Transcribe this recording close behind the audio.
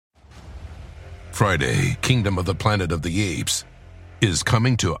Friday, Kingdom of the Planet of the Apes is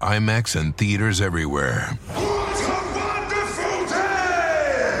coming to IMAX and theaters everywhere. What a wonderful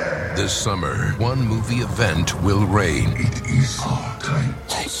day! This summer, one movie event will reign. It is our time.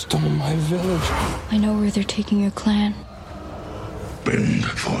 They stole my village. I know where they're taking your clan. Bend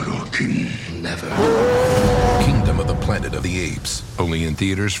for your king. Never. Kingdom of the Planet of the Apes. Only in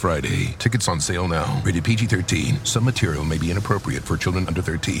theaters Friday. Tickets on sale now. Rated PG-13. Some material may be inappropriate for children under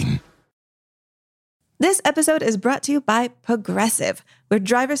 13. This episode is brought to you by Progressive, where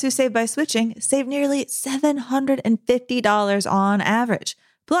drivers who save by switching save nearly $750 on average.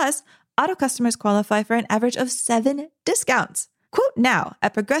 Plus, auto customers qualify for an average of 7 discounts. Quote now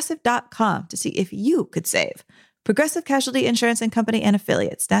at Progressive.com to see if you could save. Progressive Casualty Insurance and Company and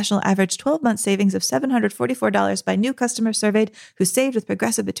Affiliates. National average 12-month savings of $744 by new customers surveyed who saved with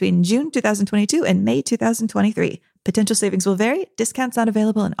Progressive between June 2022 and May 2023. Potential savings will vary. Discounts not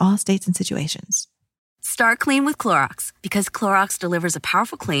available in all states and situations. Start clean with Clorox, because Clorox delivers a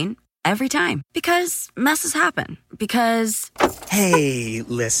powerful clean every time. Because messes happen. Because... Hey,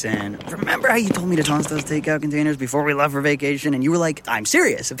 listen. Remember how you told me to toss those takeout containers before we left for vacation? And you were like, I'm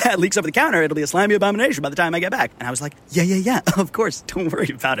serious. If that leaks over the counter, it'll be a slimy abomination by the time I get back. And I was like, yeah, of course. Don't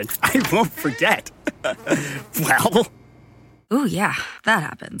worry about it. I won't forget. Well... Ooh, yeah, that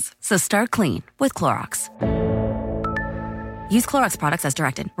happens. So start clean with Clorox. Use Clorox products as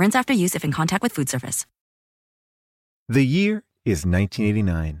directed. Rinse after use if in contact with food surface. The year is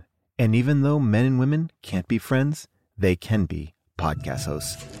 1989, and even though men and women can't be friends, they can be podcast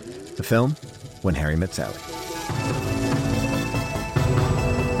hosts. The film, When Harry Met Sally.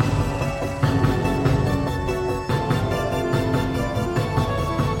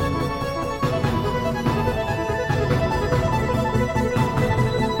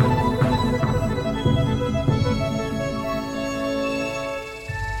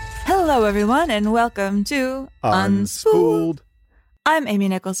 Hello, everyone, and welcome to Unspooled. I'm Amy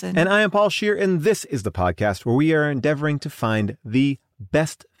Nicholson. And I am Paul Scheer, and this is the podcast where we are endeavoring to find the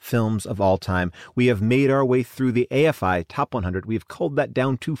best films of all time. We have made our way through the AFI Top 100. We have culled that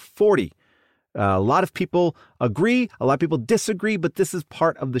down to 40. A lot of people agree, a lot of people disagree, but this is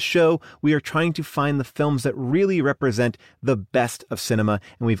part of the show. We are trying to find the films that really represent the best of cinema,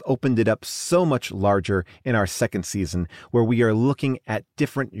 and we've opened it up so much larger in our second season, where we are looking at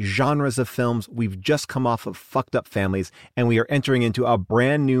different genres of films. We've just come off of Fucked Up Families, and we are entering into a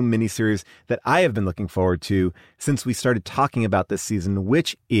brand new miniseries that I have been looking forward to since we started talking about this season,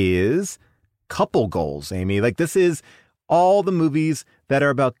 which is Couple Goals, Amy. Like, this is all the movies that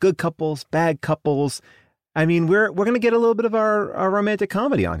are about good couples, bad couples. I mean, we're going to get a little bit of our romantic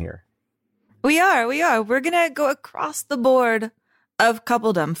comedy on here. We are. We're going to go across the board of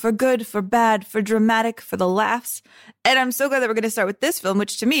coupledom, for good, for bad, for dramatic, for the laughs. And I'm so glad that we're going to start with this film,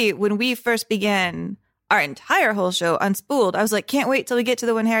 which to me, when we first began our entire whole show, Unspooled, I was like, can't wait till we get to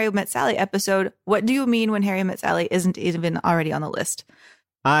the When Harry Met Sally episode. What do you mean When Harry Met Sally isn't even already on the list?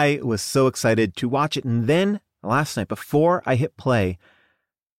 I was so excited to watch it. And then last night, before I hit play,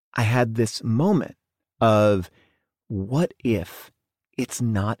 I had this moment of, what if it's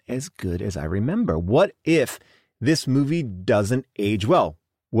not as good as I remember? What if this movie doesn't age well?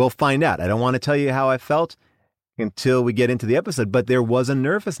 We'll find out. I don't want to tell you how I felt until we get into the episode, but there was a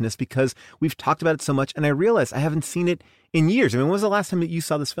nervousness because we've talked about it so much, and I realized I haven't seen it in years. I mean, when was the last time that you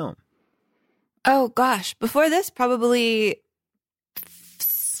saw this film? Oh, gosh. Before this, probably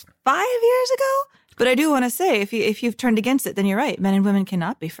 5 years ago? But I do want to say, if you've turned against it, then you're right. Men and women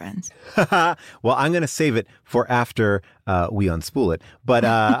cannot be friends. Well, I'm going to save it for after we unspool it. But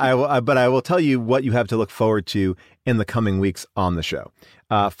I will tell you what you have to look forward to in the coming weeks on the show.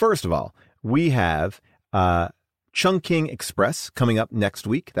 First of all, we have Chungking Express coming up next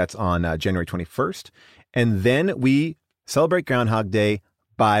week. That's on January 21st. And then we celebrate Groundhog Day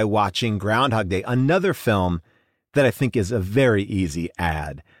by watching Groundhog Day, another film that I think is a very easy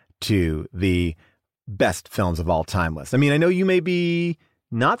add to the best films of all time list. I mean, I know you maybe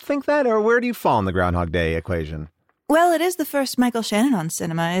not think that, or where do you fall in the Groundhog Day equation? Well, it is the first Michael Shannon on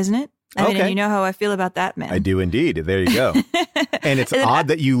cinema, isn't it? I mean, and you know how I feel about that man. I do indeed. There you go. And it's odd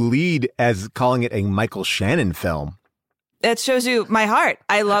that you lead as calling it a Michael Shannon film. It shows you my heart.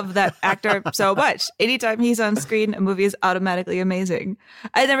 I love that actor so much. Anytime he's on screen, a movie is automatically amazing.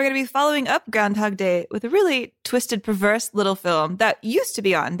 And then we're going to be following up Groundhog Day with a really twisted, perverse little film that used to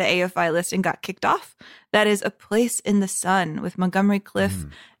be on the AFI list and got kicked off. That is A Place in the Sun with Montgomery Clift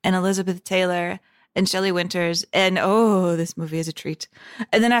and Elizabeth Taylor and Shelley Winters. And oh, this movie is a treat.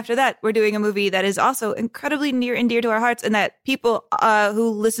 And then after that, we're doing a movie that is also incredibly near and dear to our hearts and that people who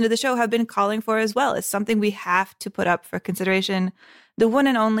listen to the show have been calling for as well. It's something we have to put up for consideration. the one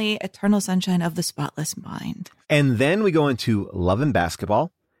and only Eternal Sunshine of the Spotless Mind. And then we go into Love and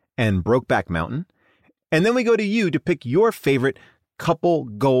Basketball and Brokeback Mountain. And then we go to you to pick your favorite couple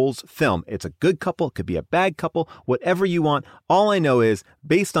goals film. It's a good couple. It could be a bad couple, whatever you want. All I know is,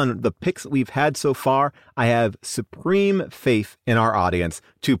 based on the picks that we've had so far, I have supreme faith in our audience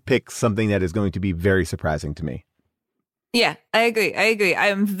to pick something that is going to be very surprising to me. Yeah, I agree. I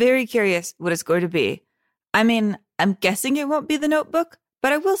am very curious what it's going to be. I mean, I'm guessing it won't be The Notebook,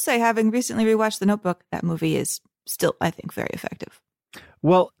 but I will say, having recently rewatched The Notebook, that movie is still, I think, very effective.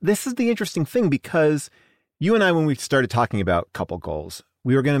 Well, this is the interesting thing, because you and I, when we started talking about couple goals,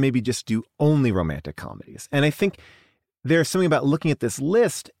 we were going to maybe just do only romantic comedies. And I think there's something about looking at this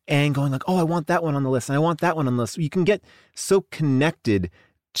list and going like, oh, I want that one on the list and I want that one on the list. You can get so connected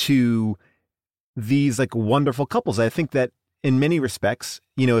to these like wonderful couples. I think that in many respects,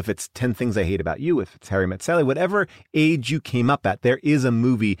 you know, if it's 10 Things I Hate About You, if it's Harry Met Sally, whatever age you came up at, there is a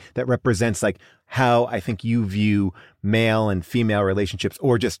movie that represents like how I think you view male and female relationships,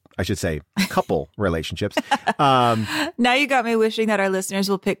 or just, I should say, couple relationships. Now you got me wishing that our listeners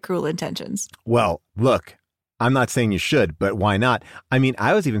will pick Cruel Intentions. Well, look, I'm not saying you should, but why not? I mean,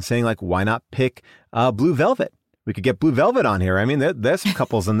 I was even saying like, why not pick Blue Velvet? We could get Blue Velvet on here. I mean, there's some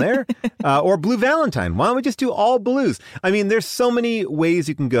couples in there. Or Blue Valentine. Why don't we just do all blues? I mean, there's so many ways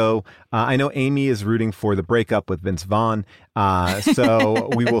you can go. I know Amy is rooting for the breakup with Vince Vaughn. So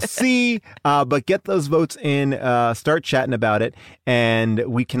we will see. But get those votes in. Start chatting about it. And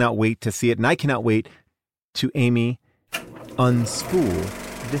we cannot wait to see it. And I cannot wait to, Amy,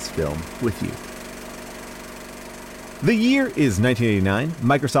 unspool this film with you. The year is 1989.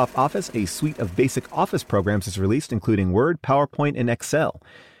 Microsoft Office, a suite of basic office programs, is released, including Word, PowerPoint, and Excel.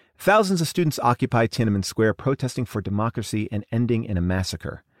 Thousands of students occupy Tiananmen Square, protesting for democracy and ending in a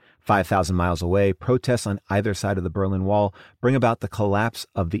massacre. 5,000 miles away, protests on either side of the Berlin Wall bring about the collapse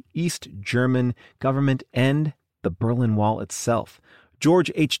of the East German government and the Berlin Wall itself.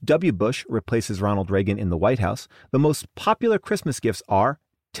 George H.W. Bush replaces Ronald Reagan in the White House. The most popular Christmas gifts are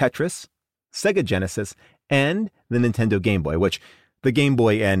Tetris, Sega Genesis, and the Nintendo Game Boy, which the Game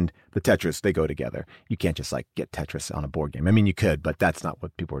Boy and the Tetris, they go together. You can't just like get Tetris on a board game. I mean, you could, but that's not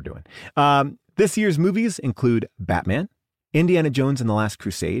what people are doing. This year's movies include Batman, Indiana Jones and the Last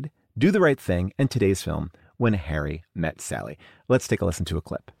Crusade, Do the Right Thing, and today's film, When Harry Met Sally. Let's take a listen to a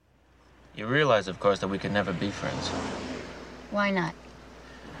clip. You realize, of course, that we could never be friends. Why not?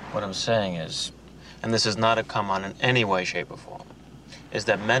 What I'm saying is, and this is not a come on in any way, shape, or form, is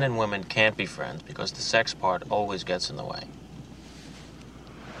that men and women can't be friends because the sex part always gets in the way.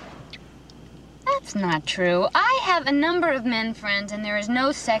 That's not true. I have a number of men friends and there is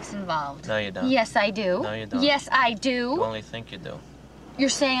no sex involved. No, you don't. Yes, I do. No, you don't. Yes, I do. You only think you do. You're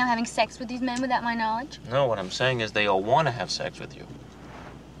saying I'm having sex with these men without my knowledge? No, what I'm saying is they all want to have sex with you.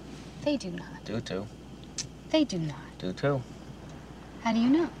 They do not. Do too. They do not. Do too. How do you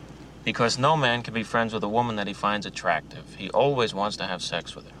know? Because no man can be friends with a woman that he finds attractive. He always wants to have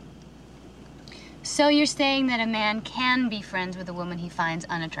sex with her. So you're saying that a man can be friends with a woman he finds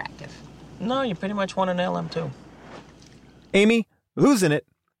unattractive? No, you pretty much want to nail him too. Amy, who's in it?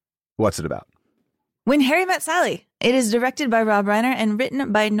 What's it about? When Harry Met Sally. It is directed by Rob Reiner and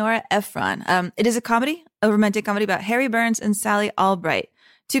written by Nora Ephron. It is a comedy, a romantic comedy about Harry Burns and Sally Albright,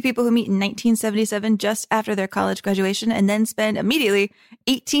 two people who meet in 1977 just after their college graduation and then spend immediately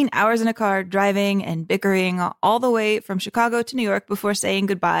 18 hours in a car driving and bickering all the way from Chicago to New York before saying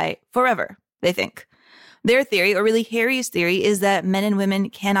goodbye forever, they think. Their theory, or really Harry's theory, is that men and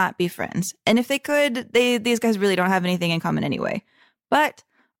women cannot be friends. And if they could, these guys really don't have anything in common anyway. But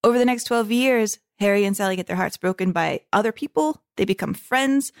over the next 12 years, Harry and Sally get their hearts broken by other people. They become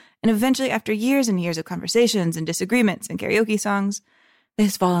friends. And eventually, after years and years of conversations and disagreements and karaoke songs, they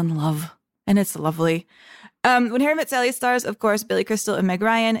just fall in love. And it's lovely. When Harry Met Sally stars, of course, Billy Crystal and Meg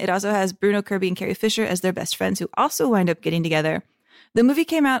Ryan. It also has Bruno Kirby and Carrie Fisher as their best friends, who also wind up getting together. The movie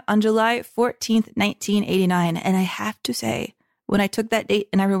came out on July 14th, 1989, and I have to say, when I took that date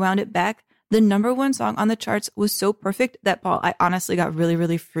and I rewound it back, the number one song on the charts was so perfect that, Paul, I honestly got really,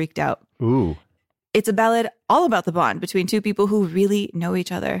 really freaked out. Ooh. It's a ballad all about the bond between two people who really know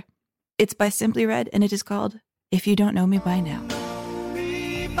each other. It's by Simply Red, and it is called If You Don't Know Me By Now.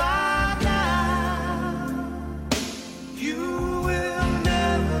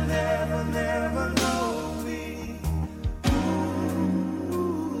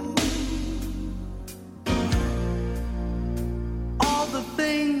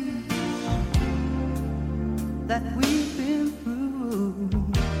 That we've been through,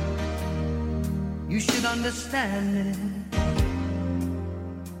 you should understand it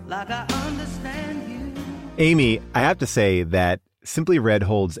like I understand you. Amy, I have to say that Simply Red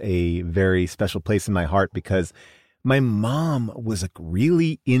holds a very special place in my heart because my mom was like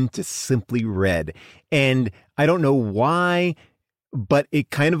really into Simply Red. And I don't know why, but it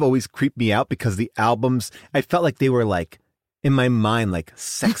kind of always creeped me out because the albums, I felt like they were like, in my mind, like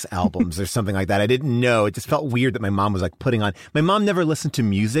sex albums or something like that. I didn't know. It just felt weird that my mom was like putting on. My mom never listened to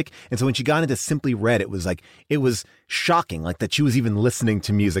music. And so when she got into Simply Red, it was shocking, like that she was even listening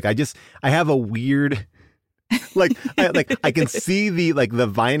to music. I have a weird, I can see the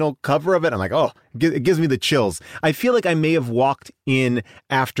vinyl cover of it. I'm like, oh, it gives me the chills. I feel like I may have walked in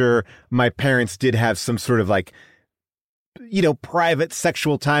after my parents did have some sort of like, private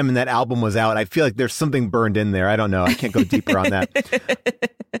sexual time and that album was out. I feel like there's something burned in there. I don't know. I can't go deeper on that.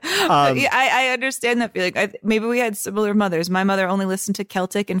 I understand that feeling. Maybe we had similar mothers. My mother only listened to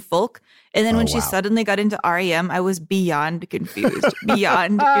Celtic and folk. And then when she suddenly got into REM, I was beyond confused. But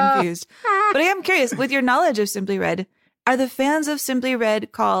I am curious, with your knowledge of Simply Red, are the fans of Simply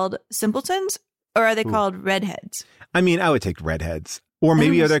Red called simpletons or are they called redheads? I mean, I would take redheads. Or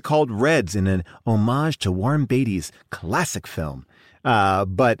maybe are they called Reds in an homage to Warren Beatty's classic film?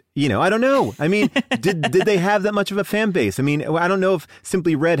 But, I don't know. I mean, did they have that much of a fan base? I mean, I don't know if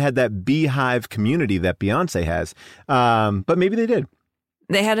Simply Red had that beehive community that Beyonce has, but maybe they did.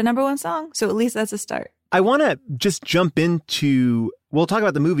 They had a #1 song, so at least that's a start. I want to just jump into, we'll talk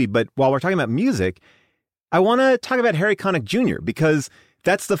about the movie, but while we're talking about music, I want to talk about Harry Connick Jr. because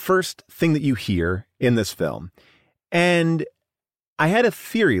that's the first thing that you hear in this film. And I had a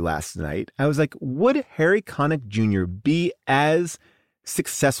theory last night. I was like, would Harry Connick Jr. be as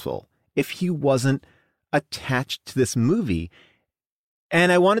successful if he wasn't attached to this movie?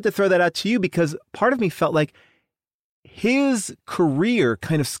 And I wanted to throw that out to you because part of me felt like his career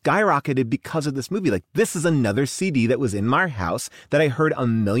kind of skyrocketed because of this movie. Like, this is another CD that was in my house that I heard a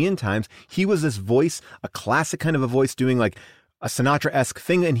million times. He was this voice, a classic kind of a voice doing like a Sinatra-esque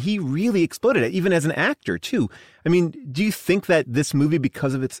thing, and he really exploded it, even as an actor, too. I mean, do you think that this movie,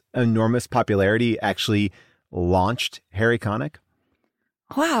 because of its enormous popularity, actually launched Harry Connick?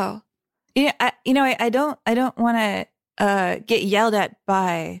 Wow. I don't want to get yelled at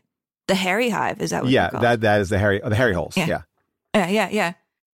by the Harry Hive. Is that what you're called? that is the Harry holes. Yeah.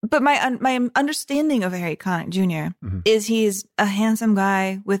 But my understanding of Harry Connick Jr. is he's a handsome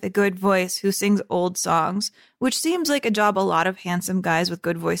guy with a good voice who sings old songs, which seems like a job a lot of handsome guys with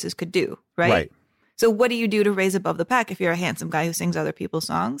good voices could do, right? Right. So what do you do to raise above the pack if you're a handsome guy who sings other people's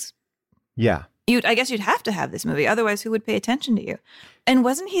songs? Yeah. I guess you'd have to have this movie. Otherwise, who would pay attention to you? And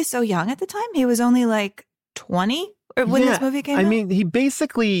wasn't he so young at the time? He was only like 20 when this movie came out? I mean, he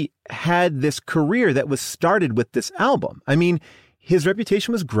basically had this career that was started with this album. I mean, his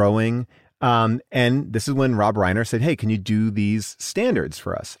reputation was growing. And this is when Rob Reiner said, hey, can you do these standards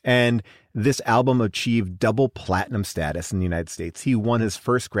for us? And this album achieved double platinum status in the United States. He won his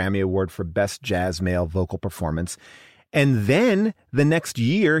first Grammy Award for Best Jazz Male Vocal Performance. And then the next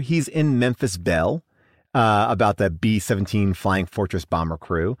year, he's in Memphis Belle about the B-17 Flying Fortress bomber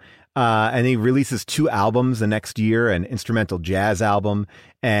crew. And he releases 2 albums the next year, an instrumental jazz album,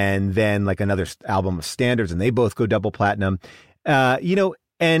 and then like another album of standards, and they both go double platinum.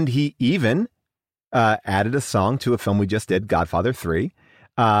 And he even added a song to a film we just did, Godfather 3.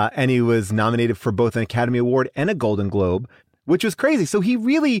 And he was nominated for both an Academy Award and a Golden Globe, which was crazy. So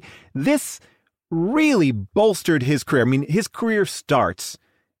this really bolstered his career. I mean, his career starts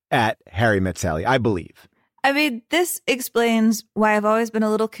at Harry Met Sally, I believe. I mean, this explains why I've always been a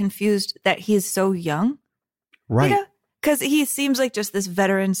little confused that he's so young. Right. Because he seems like just this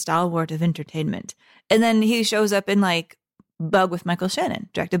veteran stalwart of entertainment. And then he shows up in like Bug with Michael Shannon,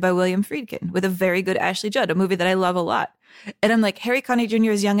 directed by William Friedkin, with a very good Ashley Judd, a movie that I love a lot. And I'm like, Harry Connick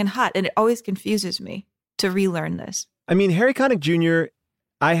Jr. is young and hot, and it always confuses me to relearn this. I mean, Harry Connick Jr.,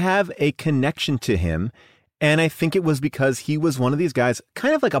 I have a connection to him, and I think it was because he was one of these guys,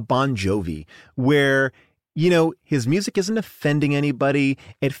 kind of like a Bon Jovi, where, his music isn't offending anybody.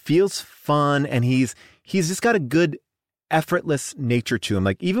 It feels fun, and he's just got a good effortless nature to him.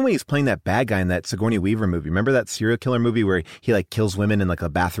 Like, even when he's playing that bad guy in that Sigourney Weaver movie, remember that serial killer movie where he like kills women in like a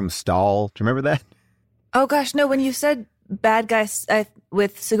bathroom stall? Do you remember that? Oh gosh, no. When you said bad guy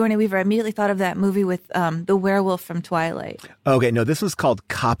with Sigourney Weaver, I immediately thought of that movie with the werewolf from Twilight. Okay, no, this was called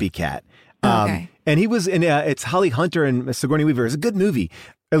Copycat. Okay. And he was in, it's Holly Hunter and Sigourney Weaver. It's a good movie.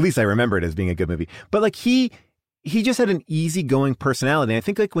 At least I remember it as being a good movie. But like he just had an easygoing personality. I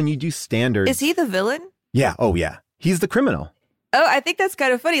think like when you do standards. Is he the villain? Yeah. Oh yeah. He's the criminal. Oh, I think that's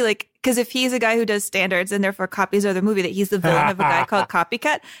kind of funny. Like, because if he's a guy who does standards and therefore copies other movie, that he's the villain of a guy called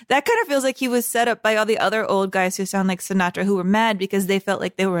Copycat, that kind of feels like he was set up by all the other old guys who sound like Sinatra, who were mad because they felt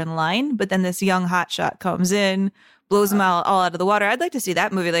like they were in line. But then this young hotshot comes in, blows them all out of the water. I'd like to see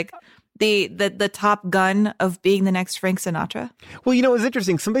that movie, like the Top Gun of being the next Frank Sinatra. Well, it was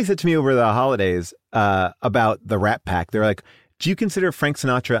interesting. Somebody said to me over the holidays about the Rat Pack. They're like, do you consider Frank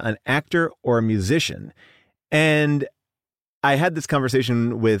Sinatra an actor or a musician? And I had this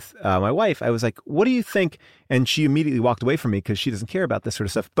conversation with my wife. I was like, what do you think? And she immediately walked away from me because she doesn't care about this sort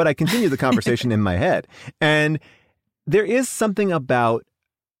of stuff. But I continued the conversation in my head. And there is something about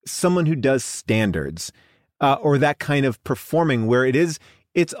someone who does standards or that kind of performing where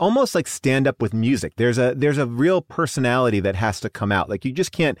it's almost like stand up with music. There's a real personality that has to come out. Like you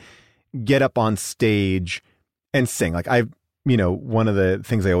just can't get up on stage and sing. Like one of the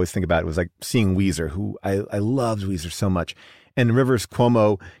things I always think about was like seeing Weezer, who I loved Weezer so much. And Rivers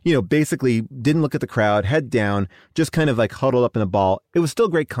Cuomo, basically didn't look at the crowd, head down, just kind of like huddled up in a ball. It was still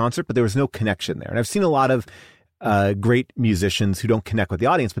a great concert, but there was no connection there. And I've seen a lot of great musicians who don't connect with the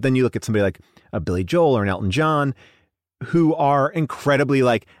audience. But then you look at somebody like a Billy Joel or an Elton John, who are incredibly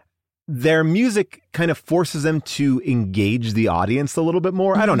like, their music kind of forces them to engage the audience a little bit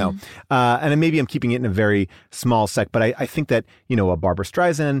more. I don't know. And maybe I'm keeping it in a very small sect, but I think that, a Barbra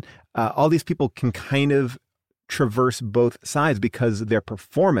Streisand, all these people can kind of traverse both sides because their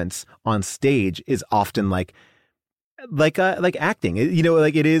performance on stage is often like acting,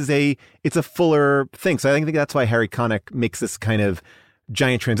 it's a fuller thing. So I think that's why Harry Connick makes this kind of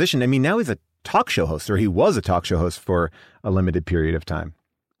giant transition. I mean, now he's a talk show host, or he was a talk show host for a limited period of time.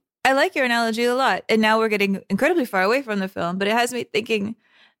 I like your analogy a lot. And now we're getting incredibly far away from the film, but it has me thinking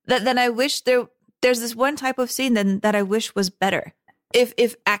that then I wish there's this one type of scene that I wish was better.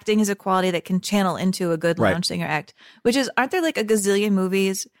 If acting is a quality that can channel into a good lounge singer act, which is, aren't there like a gazillion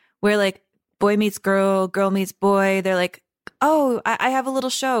movies where like boy meets girl, girl meets boy, they're like, oh, I have a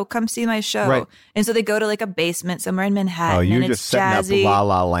little show, come see my show. Right. And so they go to like a basement somewhere in Manhattan. Oh, you're and just it's setting jazzy. up La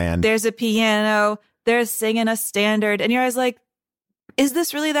La Land. There's a piano, they're singing a standard, and you're always like, is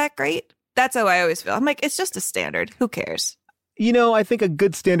this really that great? That's how I always feel. I'm like, it's just a standard. Who cares? I think a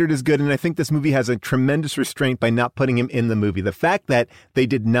good standard is good, and I think this movie has a tremendous restraint by not putting him in the movie. The fact that they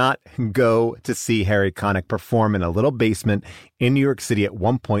did not go to see Harry Connick perform in a little basement in New York City at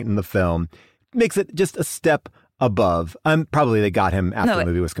one point in the film makes it just a step above. Probably they got him after the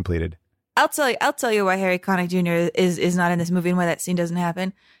movie was completed. I'll tell you why Harry Connick Jr. is not in this movie and why that scene doesn't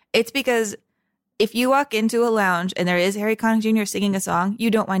happen. It's because if you walk into a lounge and there is Harry Connick Jr. singing a song, you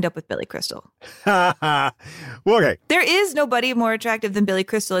don't wind up with Billy Crystal. Well, okay. There is nobody more attractive than Billy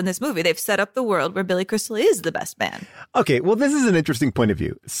Crystal in this movie. They've set up the world where Billy Crystal is the best man. Okay, well, this is an interesting point of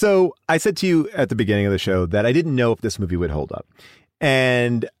view. So I said to you at the beginning of the show that I didn't know if this movie would hold up.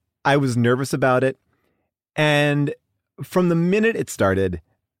 And I was nervous about it. And from the minute it started,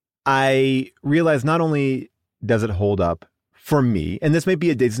 I realized not only does it hold up for me, and this may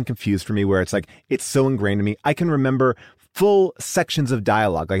be a Dazed and Confused for me, where it's like, it's so ingrained in me. I can remember full sections of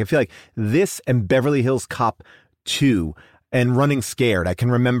dialogue. Like I feel like this and Beverly Hills Cop 2 and Running Scared, I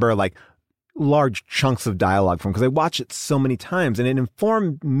can remember like large chunks of dialogue from, because I watched it so many times, and it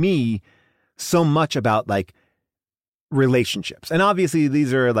informed me so much about like relationships. And obviously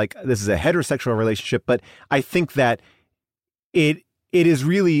these are like, this is a heterosexual relationship, but I think that it is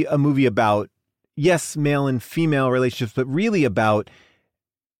really a movie about, yes, male and female relationships, but really about,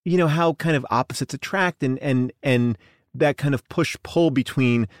 how kind of opposites attract and that kind of push-pull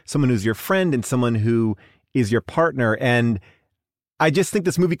between someone who's your friend and someone who is your partner. And I just think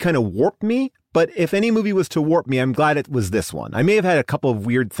this movie kind of warped me. But if any movie was to warp me, I'm glad it was this one. I may have had a couple of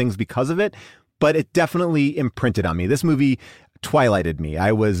weird things because of it, but it definitely imprinted on me. This movie Twilighted me.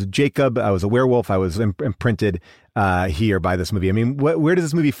 I was Jacob. I was a werewolf. I was imprinted here by this movie. I mean, where does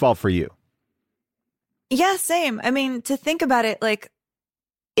this movie fall for you? Yeah, same. I mean, to think about it, like,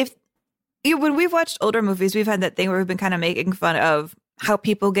 when we've watched older movies, we've had that thing where we've been kind of making fun of how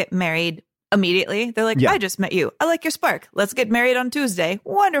people get married immediately. They're like, I just met you. I like your spark. Let's get married on Tuesday.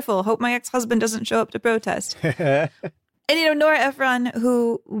 Wonderful. Hope my ex-husband doesn't show up to protest. And, Nora Ephron,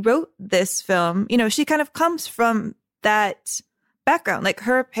 who wrote this film, she kind of comes from that background. Like,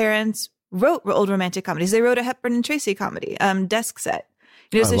 her parents wrote old romantic comedies. They wrote a Hepburn and Tracy comedy, Desk Set.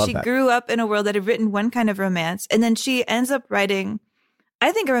 So she grew up in a world that had written one kind of romance, and then she ends up writing,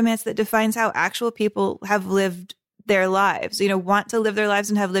 I think, a romance that defines how actual people have lived their lives, want to live their lives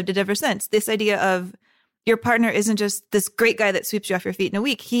and have lived it ever since. This idea of your partner isn't just this great guy that sweeps you off your feet in a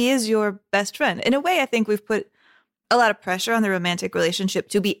week. He is your best friend. In a way, I think we've put a lot of pressure on the romantic relationship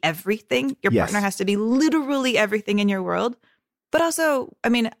to be everything. Your partner has to be literally everything in your world. But also, I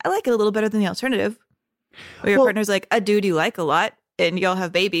mean, I like it a little better than the alternative, where your partner's like a dude you like a lot and y'all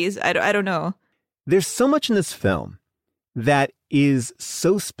have babies. I don't know. There's so much in this film that is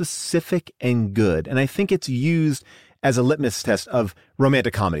so specific and good. And I think it's used as a litmus test of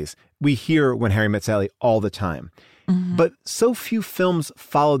romantic comedies. We hear When Harry Met Sally all the time. But so few films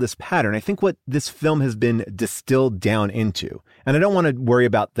follow this pattern. I think what this film has been distilled down into, and I don't want to worry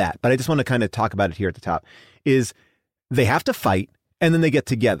about that, but I just want to kind of talk about it here at the top, is they have to fight and then they get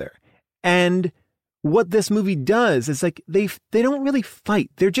together. And what this movie does is like they don't really fight.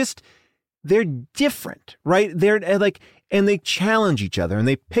 They're different, right? They're like, and they challenge each other and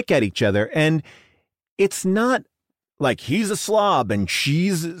they pick at each other. And it's not like he's a slob and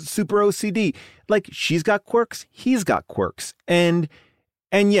she's super OCD. Like she's got quirks, he's got quirks. And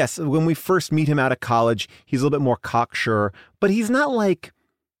yes, when we first meet him out of college, he's a little bit more cocksure, but he's not like,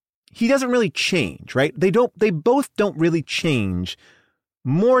 he doesn't really change, right? They both don't really change,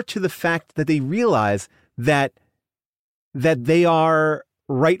 more to the fact that they realize that they are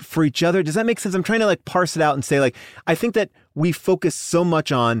right for each other. Does that make sense? I'm trying to like parse it out and say like, I think that we focus so much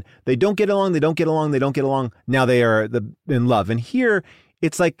on they don't get along. Now they are in love. And here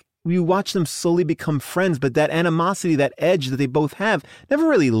it's like we watch them slowly become friends, but that animosity, that edge that they both have never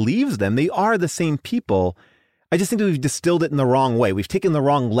really leaves them. They are the same people. I just think that we've distilled it in the wrong way. We've taken the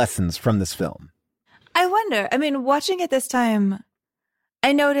wrong lessons from this film. I wonder, I mean, watching it this time,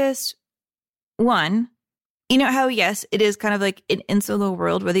 I noticed, one, you know how, yes, it is kind of like an insular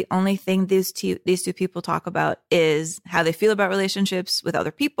world where the only thing these two people talk about is how they feel about relationships with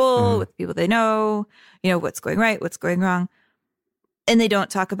other people, with people they know, you know, what's going right, what's going wrong. And they don't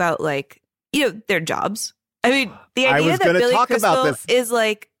talk about like, you know, their jobs. I mean, the idea that Billy Crystal is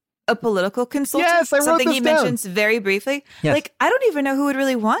like a political consultant, yes, I wrote something this he down. mentions very briefly. Yes. Like, I don't even know who would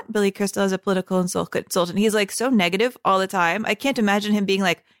really want Billy Crystal as a political consultant. He's like so negative all the time. I can't imagine him being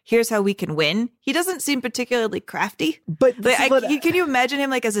like, here's how we can win. He doesn't seem particularly crafty. But can you imagine him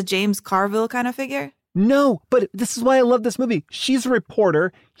like as a James Carville kind of figure? No, but this is why I love this movie. She's a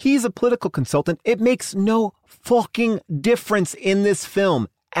reporter. He's a political consultant. It makes no fucking difference in this film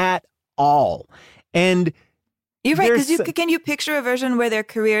at all. And you're right, because can you picture a version where their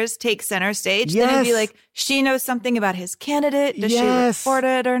careers take center stage? Yes. Then it'd be like, she knows something about his candidate. Does she report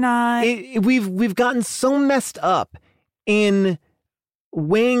it or not? We've gotten so messed up in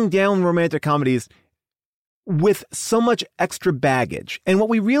weighing down romantic comedies with so much extra baggage. And what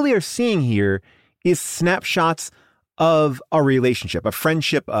we really are seeing here is snapshots of a relationship, a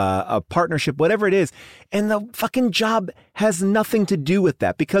friendship, a partnership, whatever it is. And the fucking job has nothing to do with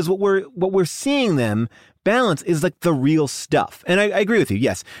that, because what we're seeing them balance is like the real stuff. And I agree with you.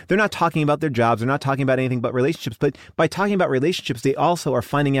 Yes, they're not talking about their jobs. They're not talking about anything but relationships. But by talking about relationships, they also are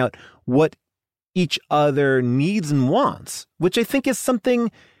finding out what each other needs and wants, which I think is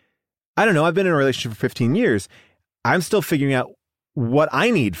something, I don't know. I've been in a relationship for 15 years. I'm still figuring out what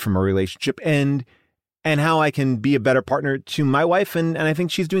I need from a relationship and how I can be a better partner to my wife. And I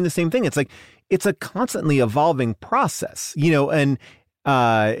think she's doing the same thing. It's like, it's a constantly evolving process, you know, and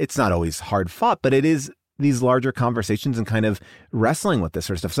it's not always hard fought, but it is these larger conversations and kind of wrestling with this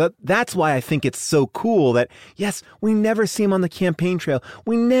sort of stuff. So that's why I think it's so cool that, yes, we never see him on the campaign trail.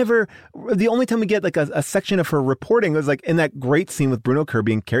 The only time we get like a section of her reporting was like in that great scene with Bruno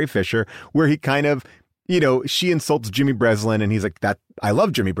Kirby and Carrie Fisher, where he kind of, you know, she insults Jimmy Breslin and he's like, that I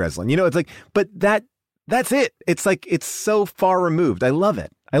love Jimmy Breslin, you know, it's like, but that's it. It's like, it's so far removed. I love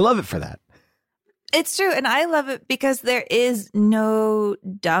it. I love it for that. It's true. And I love it because there is no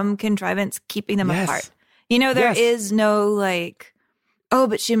dumb contrivance keeping them apart. You know, there is no like, oh,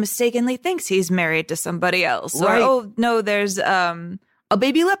 but she mistakenly thinks he's married to somebody else. Right. Or, oh, no, there's a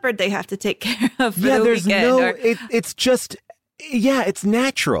baby leopard they have to take care of for the weekend. It's just, it's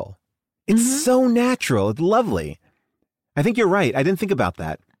natural. It's so natural. It's lovely. I think you're right. I didn't think about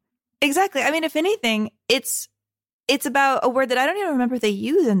that. Exactly. I mean, if anything, it's about a word that I don't even remember they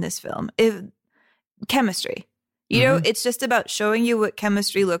use in this film. Chemistry. You know, it's just about showing you what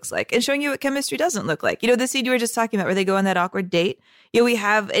chemistry looks like and showing you what chemistry doesn't look like. You know, the scene you were just talking about where they go on that awkward date. You know, we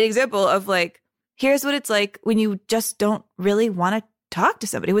have an example of like, here's what it's like when you just don't really want to talk to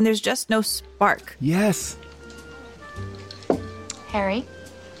somebody, when there's just no spark. Yes. Harry,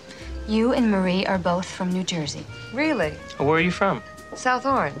 you and Marie are both from New Jersey. Really? Where are you from? South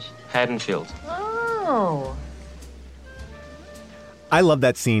Orange. Haddonfield. Oh. I love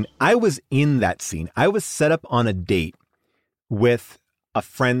that scene. I was in that scene. I was set up on a date with a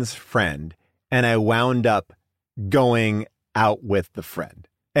friend's friend, and I wound up going out with the friend,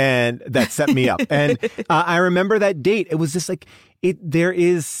 and that set me up. And I remember that date. It was just like, there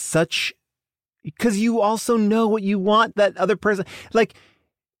is such, because you also know what you want that other person, like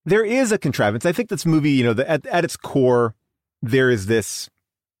there is a contrivance. I think this movie, you know, at its core, there is this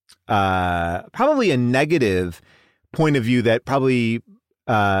probably a negative point of view that probably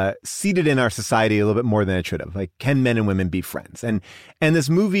seated in our society a little bit more than it should have. Like, can men and women be friends? And this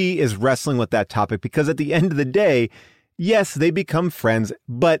movie is wrestling with that topic because at the end of the day, yes, they become friends,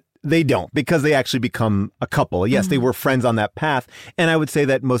 but they don't, because they actually become a couple. Yes, they were friends on that path. And I would say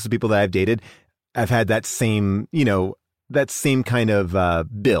that most of the people that I've dated have had that same, kind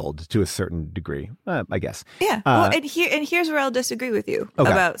of build to a certain degree, I guess. Yeah. And here's where I'll disagree with you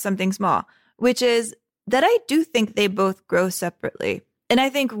about something small, which is that I do think they both grow separately. And I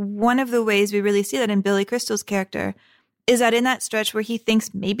think one of the ways we really see that in Billy Crystal's character is that in that stretch where he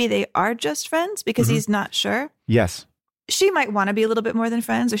thinks maybe they are just friends because he's not sure. Yes. She might want to be a little bit more than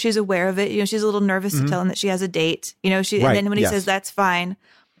friends, or she's aware of it. She's a little nervous to tell him that she has a date. And then when he says that's fine,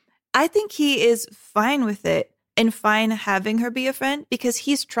 I think he is fine with it and fine having her be a friend because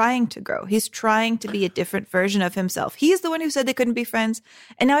he's trying to grow. He's trying to be a different version of himself. He's the one who said they couldn't be friends.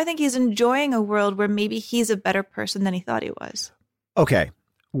 And now I think he's enjoying a world where maybe he's a better person than he thought he was. Okay.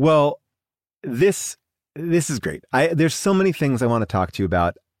 Well, this is great. There's so many things I want to talk to you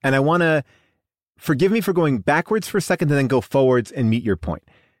about, and I want to forgive me for going backwards for a second and then go forwards and meet your point.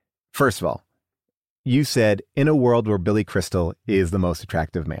 First of all, you said in a world where Billy Crystal is the most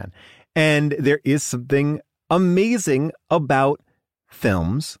attractive man, and there is something amazing about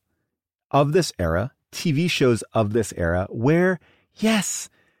films of this era, TV shows of this era, where yes,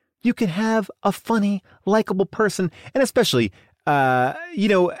 you can have a funny, likable person, and especially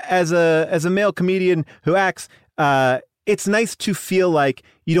as a male comedian who acts, it's nice to feel like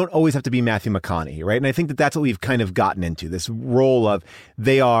you don't always have to be Matthew McConaughey, right? And I think that that's what we've kind of gotten into, this role of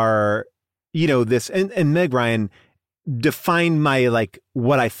they are, this, and Meg Ryan defined my,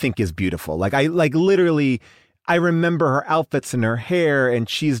 what I think is beautiful. Literally, I remember her outfits and her hair, and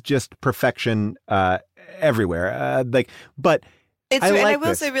she's just perfection everywhere. But it's I and like I will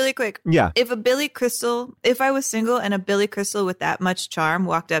this. say really quick. Yeah. If I was single and a Billy Crystal with that much charm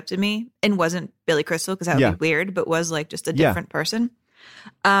walked up to me and wasn't Billy Crystal, because that would be weird, but was just a different person.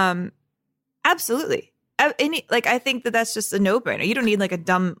 Absolutely. I think that that's just a no-brainer. You don't need a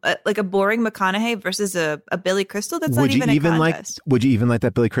dumb, a boring McConaughey versus a Billy Crystal. That's not even a contest. Would you even like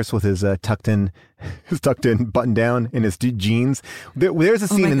that Billy Crystal with his tucked in button down in his jeans? There's a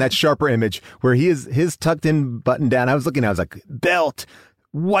scene in that Sharper Image where his tucked in button down. I was like, belt,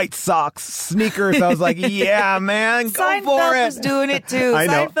 white socks, sneakers. I was like, yeah, man, go Seinfeld for it. was doing it too. I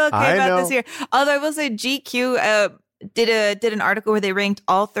know. Seinfeld came out this year. Although I will say GQ did an article where they ranked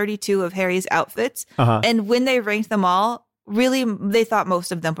all 32 of Harry's outfits. And when they ranked them all, really, they thought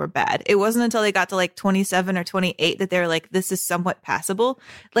most of them were bad. It wasn't until they got to 27 or 28 that they were like, this is somewhat passable.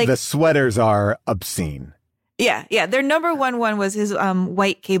 The sweaters are obscene. Yeah. Their number one was his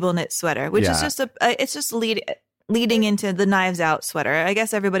white cable knit sweater, which is just leading into the Knives Out sweater. I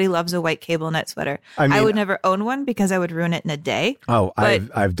guess everybody loves a white cable knit sweater. I would never own one because I would ruin it in a day. Oh,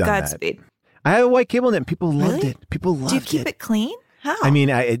 I've done Godspeed. that. I had a white cable knit and people loved it. People loved it. Do you keep it clean? How? I mean,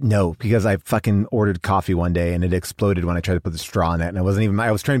 no, because I fucking ordered coffee one day and it exploded when I tried to put the straw in it. And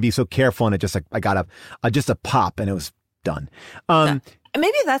I was trying to be so careful and it just I got just a pop and it was done.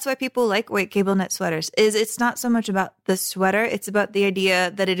 Maybe that's why people like white cable knit sweaters. It's not so much about the sweater. It's about the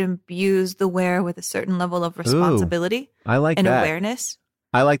idea that it imbues the wearer with a certain level of responsibility. I like and that. awareness.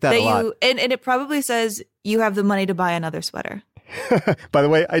 I like that a lot. And it probably says you have the money to buy another sweater. By the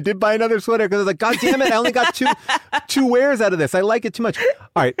way, I did buy another sweater because I was like, God damn it, I only got two wears out of this. I like it too much.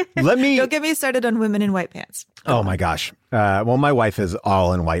 All right, Don't get me started on women in white pants. Oh my gosh. Well, my wife is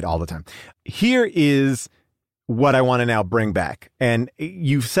all in white all the time. Here is what I want to now bring back. And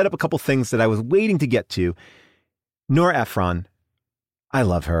you've set up a couple things that I was waiting to get to. Nora Ephron, I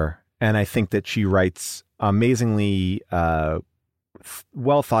love her. And I think that she writes amazingly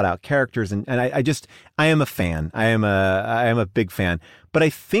well thought out characters. And I am a fan. I am a big fan. But I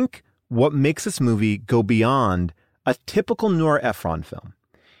think what makes this movie go beyond a typical Nora Ephron film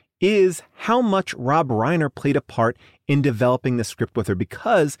is how much Rob Reiner played a part in developing the script with her,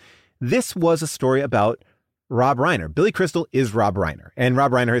 because this was a story about Rob Reiner. Billy Crystal is Rob Reiner, and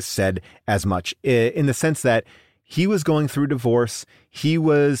Rob Reiner has said as much in the sense that he was going through divorce. He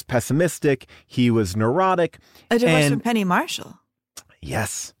was pessimistic. He was neurotic. A divorce from Penny Marshall.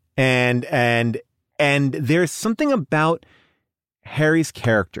 Yes. And there's something about Harry's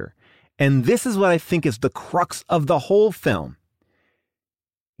character. And this is what I think is the crux of the whole film.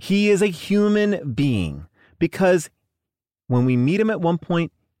 He is a human being, because when we meet him at one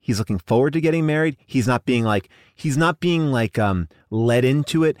point, he's looking forward to getting married. He's not being led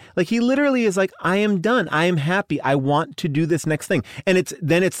into it. Like, he literally is like, I am done. I am happy. I want to do this next thing. And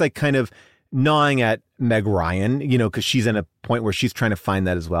it's like kind of gnawing at Meg Ryan, because she's in a point where she's trying to find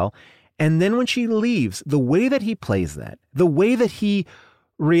that as well. And then when she leaves, the way that he plays that, the way that he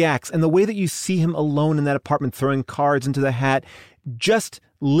reacts, and the way that you see him alone in that apartment throwing cards into the hat, just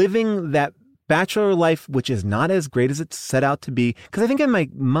living that bachelor life, which is not as great as it's set out to be. Because I think in my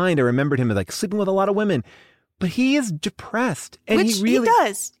mind, I remembered him as like sleeping with a lot of women. But he is depressed, and Which he really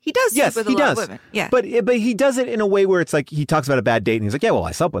does. He does yes, sleep with he a lot does. of women. Yeah, but he does it in a way where it's like he talks about a bad date, and he's like, "Yeah, well,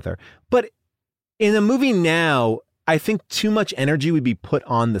 I slept with her." But in the movie now, I think too much energy would be put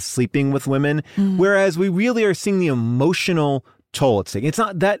on the sleeping with women, whereas we really are seeing the emotional toll it's taking. It's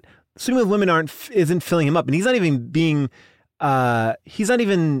not that sleeping with women isn't filling him up, and he's not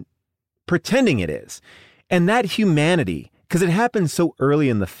even pretending it is, and that humanity, because it happens so early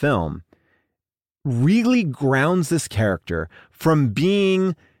in the film, really grounds this character from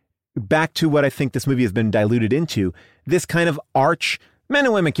being back to what I think this movie has been diluted into, this kind of arch, men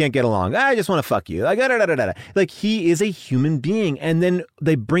and women can't get along, I just want to fuck you. Like he is a human being. And then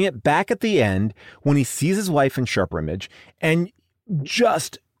they bring it back at the end when he sees his wife in sharper image and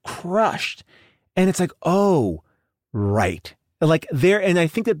just crushed. And it's like, oh, right. Like there, and I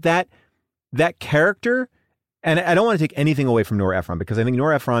think that character, and I don't want to take anything away from Nora Ephron, because I think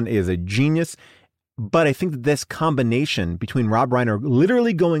Nora Ephron is a genius. But I think that this combination between Rob Reiner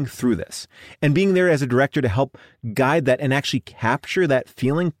literally going through this and being there as a director to help guide that and actually capture that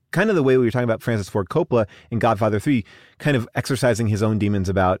feeling, kind of the way we were talking about Francis Ford Coppola in Godfather 3, kind of exercising his own demons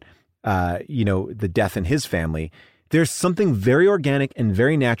about, the death in his family. There's something very organic and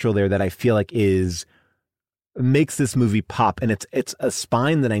very natural there that I feel like makes this movie pop. And it's a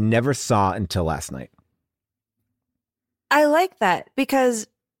spine that I never saw until last night. I like that because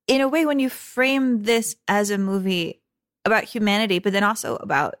in a way, when you frame this as a movie about humanity, but then also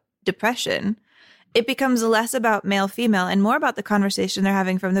about depression, it becomes less about male-female and more about the conversation they're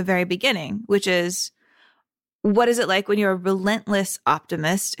having from the very beginning, which is, what is it like when you're a relentless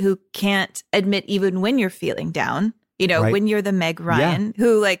optimist who can't admit even when you're feeling down? Right. When you're the Meg Ryan,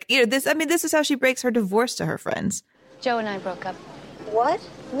 who this is how she breaks her divorce to her friends. Joe and I broke up. What?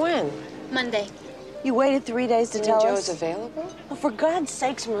 When? Monday. You waited 3 days to tell Joe's us? available? Well, for God's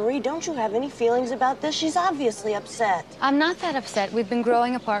sakes, Marie, don't you have any feelings about this? She's obviously upset. I'm not that upset. We've been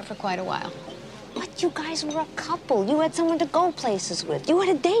growing apart for quite a while. But you guys were a couple. You had someone to go places with. You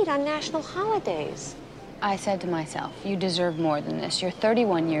had a date on national holidays. I said to myself, you deserve more than this. You're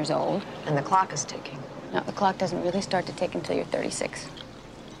 31 years old. And the clock is ticking. No, the clock doesn't really start to tick until you're 36.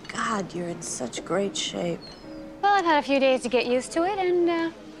 God, you're in such great shape. Well, I've had a few days to get used to it,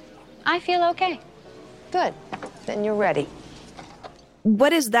 and I feel okay. Good. Then you're ready.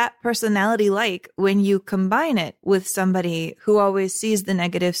 What is that personality like when you combine it with somebody who always sees the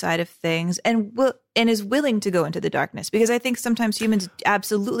negative side of things and is willing to go into the darkness? Because I think sometimes humans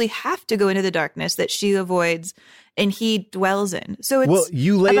absolutely have to go into the darkness that she avoids and he dwells in. So it's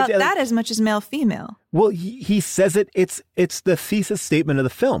about that as much as male-female. Well, he says it. It's the thesis statement of the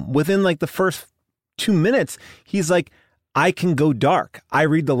film. Within like the first 2 minutes, he's like, I can go dark. I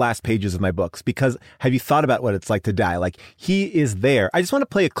read the last pages of my books because have you thought about what it's like to die? Like he is there. I just want to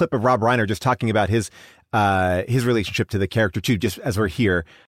play a clip of Rob Reiner just talking about his relationship to the character too, just as we're here.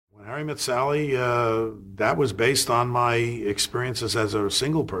 When Harry Met Sally, that was based on my experiences as a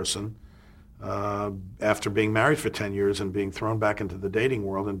single person after being married for 10 years and being thrown back into the dating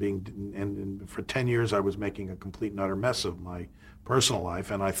world and for 10 years I was making a complete and utter mess of my personal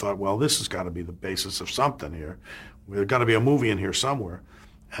life. And I thought, well, this has got to be the basis of something here. There's got to be a movie in here somewhere.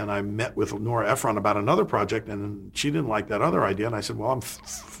 And I met with Nora Ephron about another project, and she didn't like that other idea. And I said, well, I'm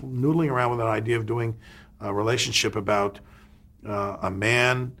noodling around with an idea of doing a relationship about a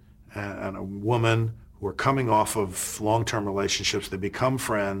man and a woman who are coming off of long-term relationships. They become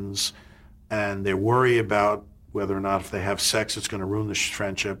friends, and they worry about whether or not if they have sex, it's going to ruin the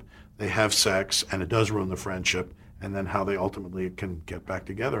friendship. They have sex, and it does ruin the friendship. And then how they ultimately can get back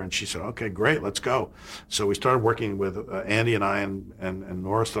together. And she said, okay, great, let's go. So we started working with Andy and I and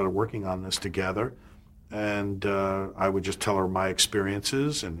Nora started working on this together. And I would just tell her my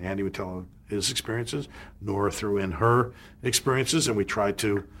experiences, and Andy would tell her his experiences. Nora threw in her experiences, and we tried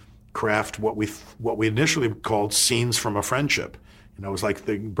to craft what we initially called scenes from a friendship. It was like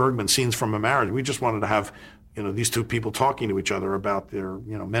the Bergman scenes from a marriage. We just wanted to have these two people talking to each other about their,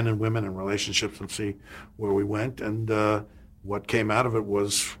 men and women and relationships and see where we went. And what came out of it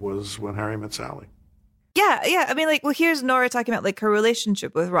was When Harry Met Sally. Yeah. I mean, here's Nora talking about her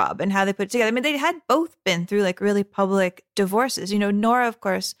relationship with Rob and how they put it together. I mean, they had both been through really public divorces. Nora, of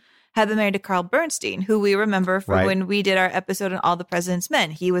course, had been married to Carl Bernstein, who we remember from when we did our episode on All the President's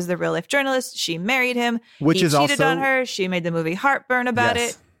Men. He was the real life journalist. She married him. He cheated on her. She made the movie Heartburn about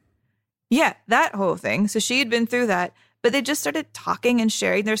it. Yeah, that whole thing. So she had been through that. but they just started talking and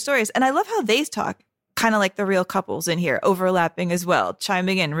sharing their stories. And I love how they talk, kind of like the real couples in here, overlapping as well,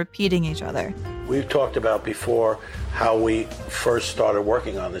 chiming in, repeating each other. We've talked about before how we first started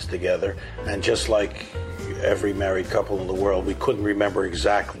working on this together, and just like every married couple in the world, we couldn't remember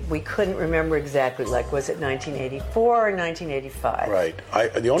exactly. We couldn't remember exactly, like, was it 1984 or 1985? Right.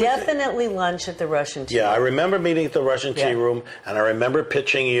 Definitely lunch at the Russian Tea Room. I remember meeting at the Russian Tea Room, and I remember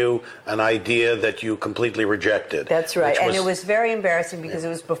pitching you an idea that you completely rejected. That's right, and it was very embarrassing because it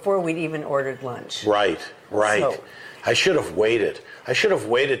was before we'd even ordered lunch. Right. So, I should have waited.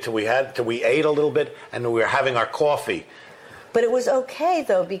 Till we ate a little bit and we were having our coffee. But it was okay,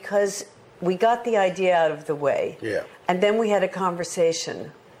 though, because we got the idea out of the way. Yeah. And then we had a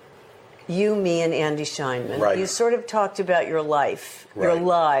conversation. You, me, and Andy Scheinman. Right. You sort of talked about your life, your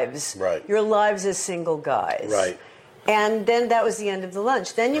lives. Right. Your lives as single guys. Right. And then that was the end of the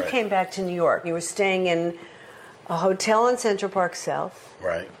lunch. Then you came back to New York. You were staying in a hotel in Central Park South.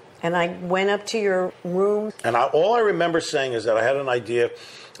 Right. And I went up to your room. And all I remember saying is that I had an idea.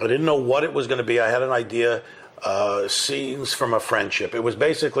 I didn't know what it was going to be. I had an idea, scenes from a friendship. It was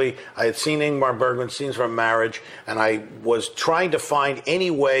basically, I had seen Ingmar Bergman's Scenes from Marriage, and I was trying to find any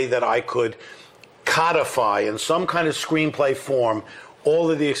way that I could codify in some kind of screenplay form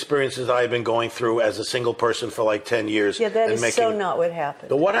all of the experiences I had been going through as a single person for like 10 years. Yeah, that is so not what happened.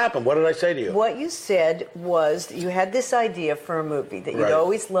 But what happened? What did I say to you? What you said was that you had this idea for a movie, that you'd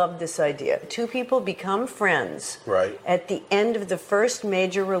always loved this idea. Two people become friends at the end of the first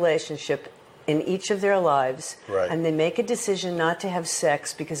major relationship in each of their lives, and they make a decision not to have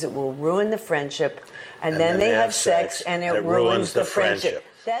sex because it will ruin the friendship, and then they have sex and it ruins the friendship.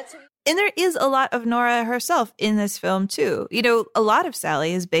 And there is a lot of Nora herself in this film, too. You know, a lot of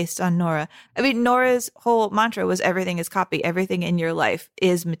Sally is based on Nora. I mean, Nora's whole mantra was everything is copy. Everything in your life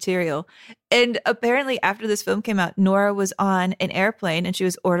is material. And apparently after this film came out, Nora was on an airplane and she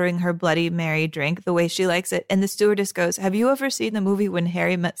was ordering her Bloody Mary drink the way she likes it. And the stewardess goes, "Have you ever seen the movie When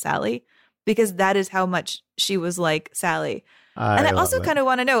Harry Met Sally?" Because that is how much she was like Sally. And I also kind of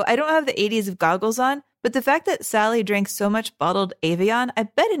want to know, I don't have the 80s goggles on, but the fact that Sally drank so much bottled Evian, I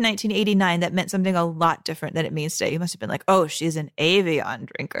bet in 1989 that meant something a lot different than it means today. You must have been like, oh, she's an Evian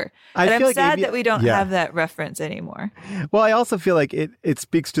drinker. And I'm sad that we don't have that reference anymore. Well, I also feel like it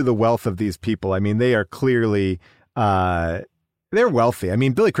speaks to the wealth of these people. I mean, they are clearly, they're wealthy. I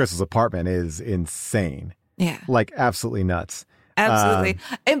mean, Billy Crystal's apartment is insane. Yeah. Like absolutely nuts. Absolutely.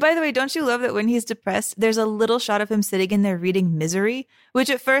 And by the way, don't you love that when he's depressed, there's a little shot of him sitting in there reading Misery, which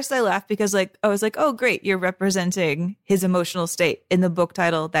at first I laughed because I was like, oh, great, you're representing his emotional state in the book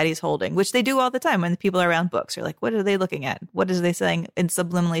title that he's holding, which they do all the time when the people are around books. You're like, what are they looking at? What is they saying in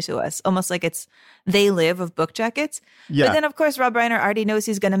subliminally to us? Almost like it's They Live of book jackets. Yeah. But then, of course, Rob Reiner already knows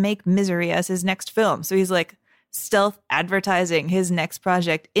he's going to make Misery as his next film. So he's like, stealth advertising his next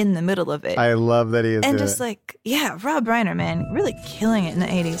project in the middle of it. I love that he is. And just like, yeah, Rob Reiner, man, really killing it in the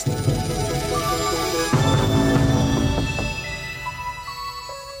 80s.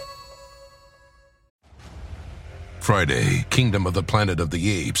 Friday, Kingdom of the Planet of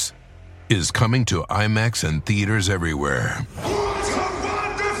the Apes is coming to IMAX and theaters everywhere.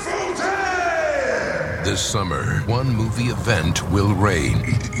 This summer, one movie event will reign.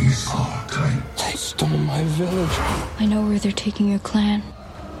 It is our time. They stole my village. I know where they're taking your clan.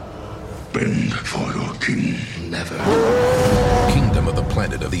 Bend for your king. Never. Kingdom of the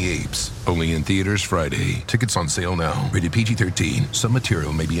Planet of the Apes. Only in theaters Friday. Tickets on sale now. Rated PG-13. Some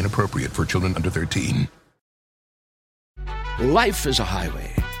material may be inappropriate for children under 13. Life is a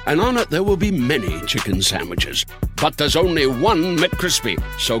highway, and on it there will be many chicken sandwiches. But there's only one McCrispy.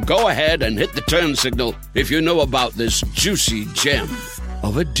 So go ahead and hit the turn signal if you know about this juicy gem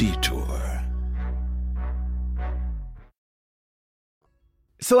of a detour.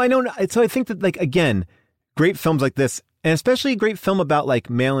 So I think that, like, again, great films like this, and especially a great film about like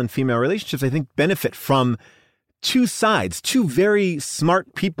male and female relationships, I think benefit from two sides, two very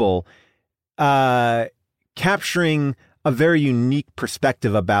smart people capturing a very unique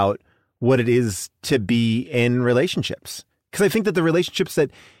perspective about what it is to be in relationships. Because I think that the relationships that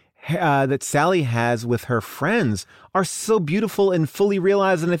Sally has with her friends are so beautiful and fully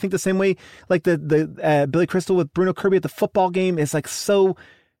realized. And I think the same way, like the Billy Crystal with Bruno Kirby at the football game is like so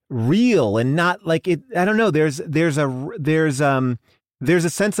real and not like it. I don't know. There's a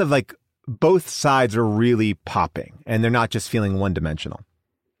sense of like both sides are really popping and they're not just feeling one dimensional.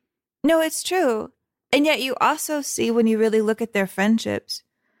 No, it's true. And yet you also see when you really look at their friendships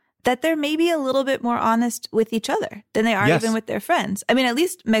that they're maybe a little bit more honest with each other than they are even with their friends. I mean, at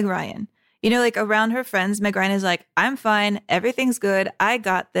least Meg Ryan, you know, like around her friends, Meg Ryan is like, I'm fine. Everything's good. I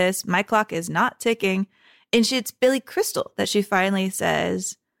got this. My clock is not ticking. And it's Billy Crystal that she finally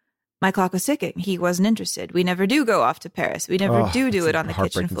says, my clock was ticking. He wasn't interested. We never do go off to Paris. We never do it on the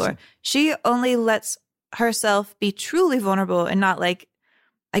kitchen floor. She only lets herself be truly vulnerable and not like,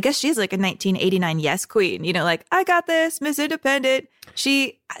 I guess she's like a 1989 yes queen, you know, like, I got this, Miss Independent.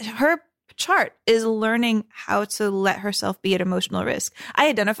 Her chart is learning how to let herself be at emotional risk. I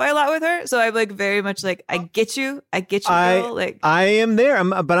identify a lot with her, so I'm like very much like, I get you, girl. Like, I am there,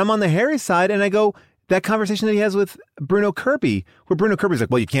 but I'm on the Harry side, and I go, that conversation that he has with Bruno Kirby, where Bruno Kirby's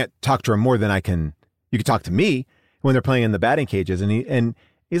like, well, you can't talk to her more than you can talk to me, when they're playing in the batting cages, and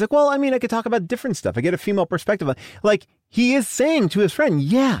he's like, well, I mean, I could talk about different stuff. I get a female perspective. Like, he is saying to his friend,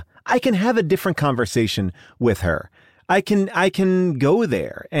 yeah, I can have a different conversation with her. I can go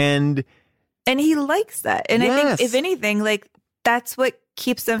there. And he likes that. And yes. I think, if anything, like, that's what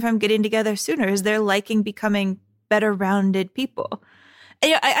keeps them from getting together sooner, is they're liking becoming better rounded people.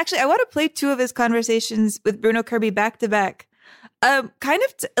 And, I want to play 2 of his conversations with Bruno Kirby back to back, kind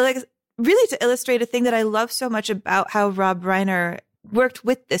of really to illustrate a thing that I love so much about how Rob Reiner worked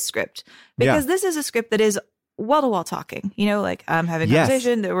with this script, because this is a script that is wall-to-wall talking, you know, like I'm having a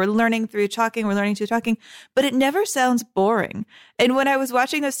conversation that we're learning through talking, but it never sounds boring. And when I was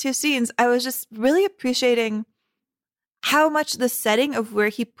watching those 2 scenes, I was just really appreciating how much the setting of where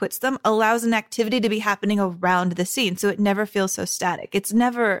he puts them allows an activity to be happening around the scene. So it never feels so static. It's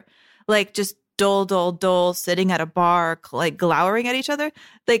never like just dull, sitting at a bar, like glowering at each other.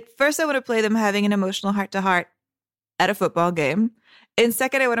 Like, first I want to play them having an emotional heart-to-heart at a football game. And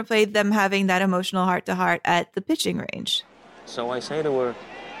second, I want to play them having that emotional heart-to-heart at the pitching range. So I say to her,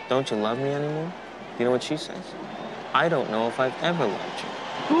 don't you love me anymore? You know what she says? I don't know if I've ever loved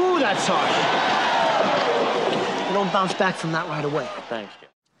you. Ooh, that's hard. You don't bounce back from that right away. Thanks, Jim.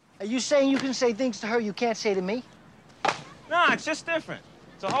 Are you saying you can say things to her you can't say to me? No, it's just different.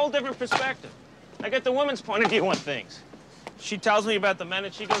 It's a whole different perspective. I get the woman's point of view on things. She tells me about the men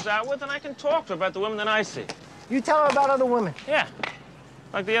that she goes out with, and I can talk to her about the women that I see. You tell her about other women? Yeah.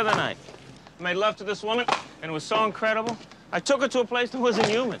 Like the other night. I made love to this woman, and it was so incredible. I took her to a place that wasn't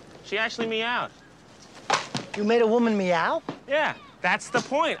human. She actually meowed. You made a woman meow? Yeah, that's the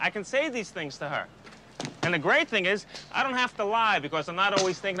point. I can say these things to her. And the great thing is, I don't have to lie because I'm not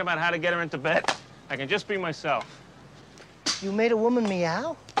always thinking about how to get her into bed. I can just be myself. You made a woman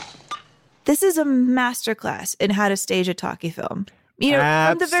meow? This is a masterclass in how to stage a talkie film. You know,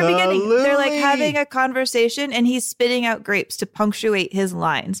 Absolutely. from the very beginning, they're like having a conversation and he's spitting out grapes to punctuate his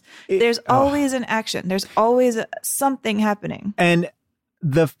lines. There's always an action. There's always something happening. And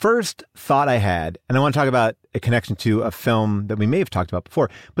the first thought I had, and I want to talk about a connection to a film that we may have talked about before,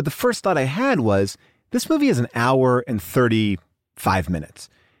 but the first thought I had was, this movie is an hour and 35 minutes.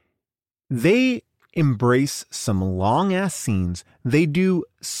 They embrace some long-ass scenes. They do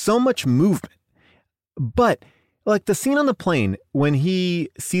so much movement. But like the scene on the plane when he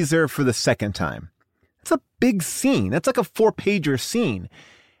sees her for the second time, it's a big scene. That's like a 4-pager scene.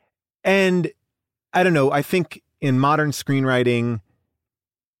 And I don't know, I think in modern screenwriting,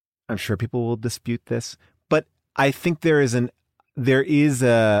 I'm sure people will dispute this, but I think there is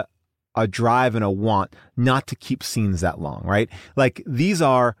a drive and a want not to keep scenes that long, right? Like, these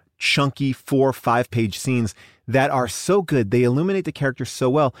are chunky 4 or 5-page scenes that are so good. They illuminate the characters so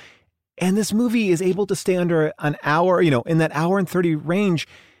well. And this movie is able to stay under an hour, you know, in that hour and 30 range.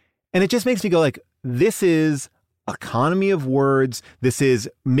 And it just makes me go like, this is economy of words. This is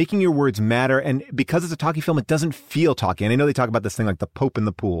making your words matter. And because it's a talkie film, it doesn't feel talky. And I know they talk about this thing like the Pope in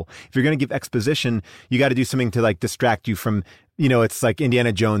the pool. If you're going to give exposition, you got to do something to like distract you from, you know, it's like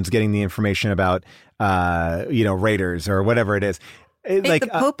Indiana Jones getting the information about, raiders or whatever it is. Like the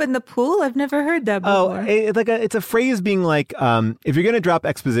Pope in the pool? I've never heard that before. It's a phrase being like, if you're going to drop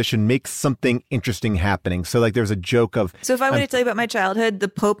exposition, make something interesting happening. So like there's a joke of... So if I want to tell you about my childhood, the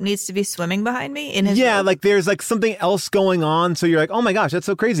Pope needs to be swimming behind me in his... Yeah, robe. like there's like something else going on. So you're like, oh my gosh, that's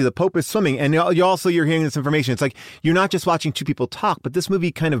so crazy. The Pope is swimming. And you're hearing this information. It's like, you're not just watching 2 people talk, but this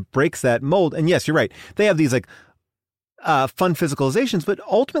movie kind of breaks that mold. And yes, you're right. They have these like fun physicalizations, but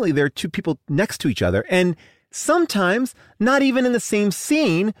ultimately they're 2 people next to each other. And sometimes not even in the same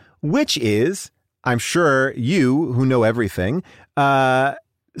scene, which is, I'm sure you, who know everything,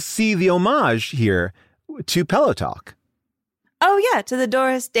 see the homage here to Pillow Talk. Oh, yeah, to the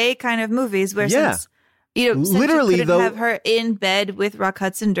Doris Day kind of movies where since literally, you couldn't have her in bed with Rock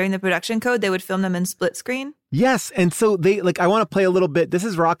Hudson during the production code, they would film them in split screen. Yes, and so I want to play a little bit. This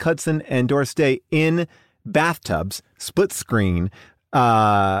is Rock Hudson and Doris Day in bathtubs, split screen.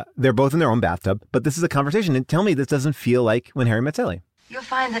 They're both in their own bathtub, but this is a conversation. And tell me this doesn't feel like When Harry Met Sally. You'll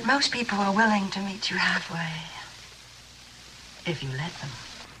find that most people are willing to meet you halfway, if you let them.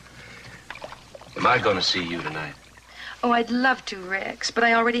 Am I going to see you tonight? Oh, I'd love to, Rex, but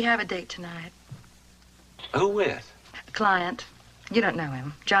I already have a date tonight. Who with? A client. You don't know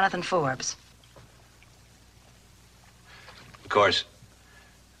him. Jonathan Forbes. Of course,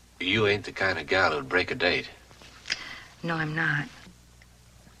 you ain't the kind of gal who'd break a date. No, I'm not.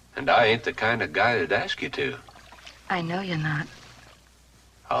 And I ain't the kind of guy that'd ask you to. I know you're not.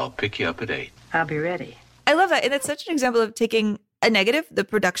 I'll pick you up at 8. I'll be ready. I love that. And it's such an example of taking a negative, the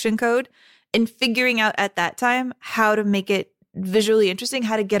production code, and figuring out at that time how to make it visually interesting,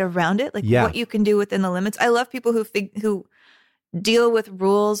 how to get around it, like what you can do within the limits. I love people who deal with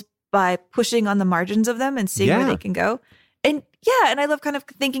rules by pushing on the margins of them and seeing where they can go. And and I love kind of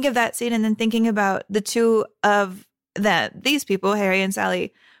thinking of that scene and then thinking about the two of these people, Harry and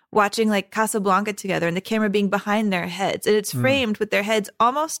Sally, watching like Casablanca together and the camera being behind their heads. And it's framed with their heads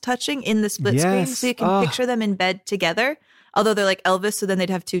almost touching in the split screen. So you can picture them in bed together, although they're like Elvis. So then they'd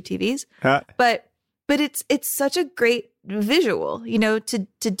have 2 TVs. But it's such a great visual, you know, to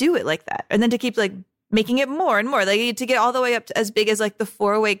do it like that. And then to keep like making it more and more, like to get all the way up to as big as like the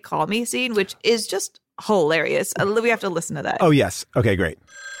 4-way call me scene, which is just hilarious. We have to listen to that. Oh, yes. Okay, great.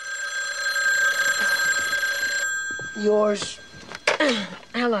 Yours.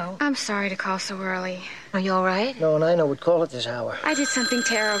 Hello. I'm sorry to call so early. Are you all right? No one I know would call at this hour. I did something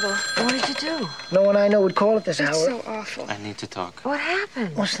terrible. What did you do? No one I know would call at this hour. It's so awful. I need to talk. What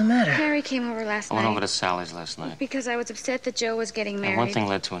happened? What's the matter? Harry came over last I night. went over to Sally's last night. Because I was upset that Joe was getting married. And one thing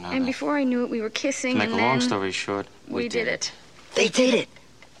led to another. And before I knew it, we were kissing. To make and a long then story short, we did it. They did it.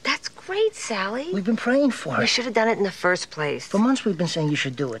 That's great, Sally. We've been praying for You it. should have done it in the first place. For months we've been saying you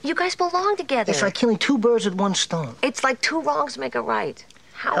should do it. You guys belong together. It's like killing 2 birds with 1 stone. It's like 2 wrongs make a right.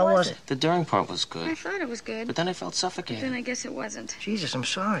 How was it? The during part was I good. thought it was good. But then I felt But suffocated. then I guess it wasn't. Jesus, I'm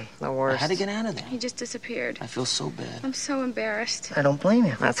sorry. The I worst. had to get out of there. He just disappeared. I feel so bad. I'm so embarrassed. I don't blame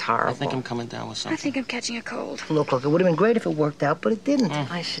you. That's horrible. I think I'm coming down with I something. think I'm catching a cold. Look, it would have been great if it worked out, but it didn't.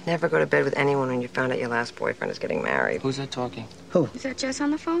 I should never go to bed with anyone when you found out your last boyfriend is getting married. Who's that talking? Who? Is that Jess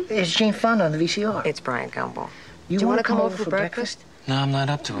on the phone? It's Jane Fonda on the VCR. It's Brian Gumbel. You Do you want wanna to come come over over for for breakfast? No, I'm not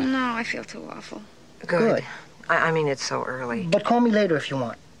up to it. No, I feel too awful. Good. I mean, it's so early. But call me later if you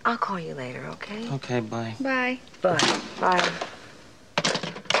want. I'll call you later, okay? Okay, bye. Bye. Bye. Bye.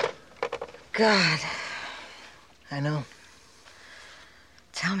 God. I know.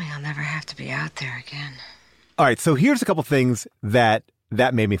 Tell me I'll never have to be out there again. All right, so here's a couple things that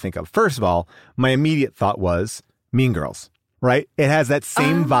made me think of. First of all, my immediate thought was Mean Girls, right? It has that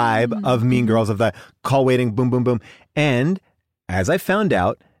same vibe of Mean Girls, of the call waiting, boom, boom, boom. And as I found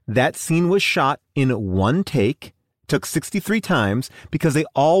out, that scene was shot in 1 take, took 63 times, because they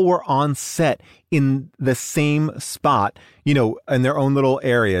all were on set in the same spot, you know, in their own little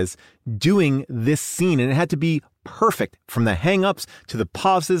areas, doing this scene. And it had to be perfect, from the hang-ups to the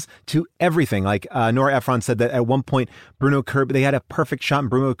pauses to everything. Like Nora Ephron said that at one point, Bruno Kirby, they had a perfect shot and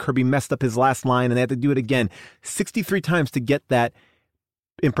Bruno Kirby messed up his last line and they had to do it again 63 times to get that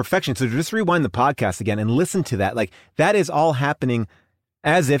imperfection. So just rewind the podcast again and listen to that. Like, that is all happening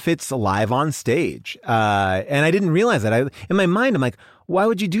as if it's live on stage. And I didn't realize that. In my mind, I'm like, why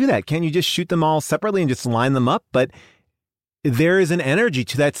would you do that? Can't you just shoot them all separately and just line them up? But there is an energy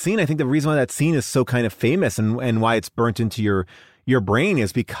to that scene. I think the reason why that scene is so kind of famous and why it's burnt into your brain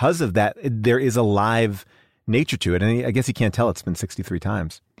is because of that. There is a live nature to it. And I guess you can't tell it's been 63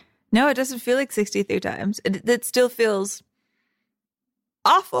 times. No, it doesn't feel like 63 times. It still feels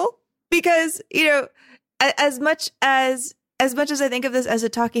awful because, you know, as much as I think of this as a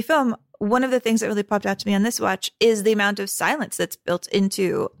talkie film, one of the things that really popped out to me on this watch is the amount of silence that's built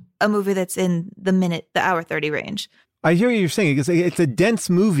into a movie that's in the hour 30 range. I hear what you're saying. It's a dense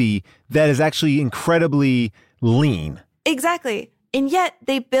movie that is actually incredibly lean. Exactly. And yet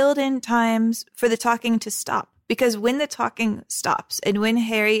they build in times for the talking to stop. Because when the talking stops and when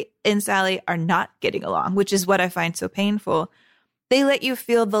Harry and Sally are not getting along, which is what I find so painful, they let you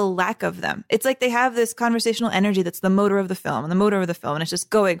feel the lack of them. It's like they have this conversational energy that's the motor of the film, and it's just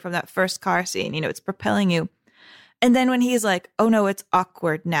going from that first car scene. You know, it's propelling you. And then when he's like, oh no, it's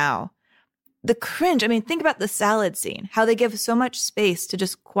awkward now. The cringe. I mean, think about the salad scene, how they give so much space to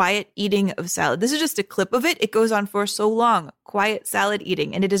just quiet eating of salad. This is just a clip of it. It goes on for so long, quiet salad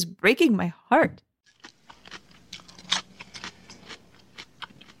eating, and it is breaking my heart.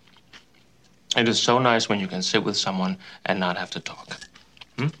 It is so nice when you can sit with someone and not have to talk.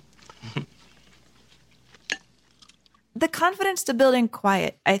 The confidence to build in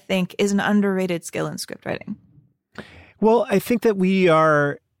quiet, I think, is an underrated skill in script writing. Well, I think that we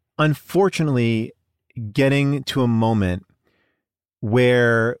are unfortunately getting to a moment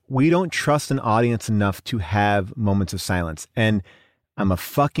where we don't trust an audience enough to have moments of silence. And I'm a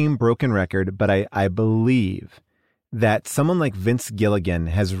fucking broken record, but I believe that someone like Vince Gilligan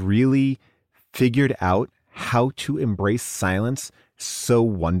has really figured out how to embrace silence so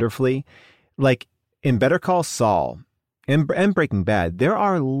wonderfully. Like in Better Call Saul and Breaking Bad, there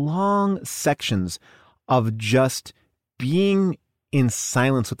are long sections of just being in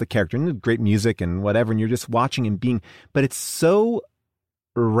silence with the character and great music and whatever, and you're just watching and being, but it's so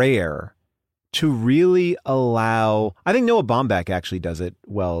rare to really allow, I think Noah Baumbach actually does it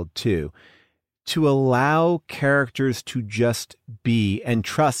well too, to allow characters to just be and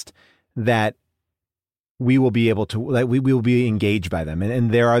trust that we will be able to, that we will be engaged by them.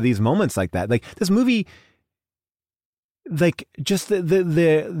 And there are these moments like that. Like this movie, like just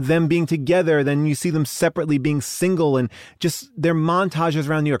the them being together, then you see them separately being single, and just their montages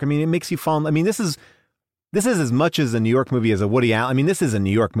around New York. I mean, it makes you fall. I mean, this is as much as a New York movie as a Woody Allen. I mean, this is a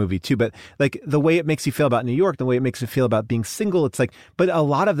New York movie too, but like the way it makes you feel about New York, the way it makes you feel about being single, it's like, but a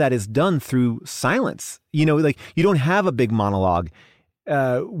lot of that is done through silence. You know, like you don't have a big monologue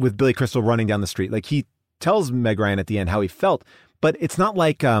with Billy Crystal running down the street. Like he tells Meg Ryan at the end how he felt, but it's not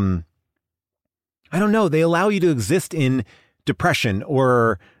like, I don't know. They allow you to exist in depression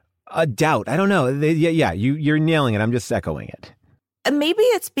or a doubt. I don't know. You're nailing it. I'm just echoing it. Maybe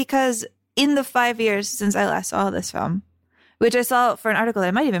it's because in the 5 years since I last saw this film, which I saw for an article that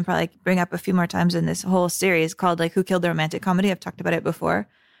I might even probably bring up a few more times in this whole series called like Who Killed the Romantic Comedy? I've talked about it before,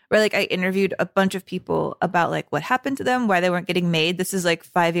 where like I interviewed a bunch of people about like what happened to them, why they weren't getting made. This is like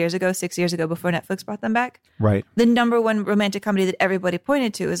 6 years ago before Netflix brought them back. Right. The number one romantic comedy that everybody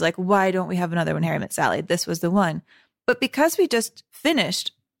pointed to is like, why don't we have another When Harry Met Sally? This was the one. But because we just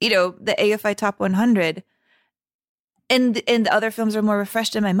finished, the AFI Top 100 and the other films are more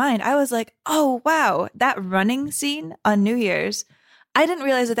refreshed in my mind, I was like, oh, wow, that running scene on New Year's, I didn't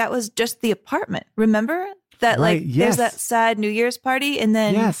realize that was just the apartment. Remember? That right, there's that sad New Year's party, and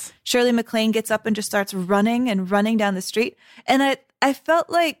then Shirley MacLaine gets up and just starts running down the street. And I felt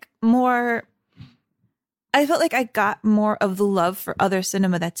like I got more of the love for other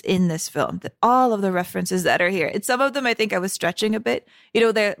cinema that's in this film, that all of the references that are here. And some of them I think I was stretching a bit.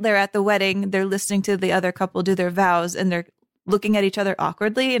 They're at the wedding, they're listening to the other couple do their vows, and they're looking at each other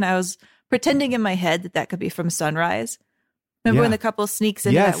awkwardly. And I was pretending in my head that could be from Sunrise. Remember when the couple sneaks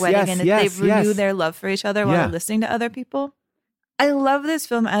into that wedding and they renew their love for each other while they're listening to other people? I love this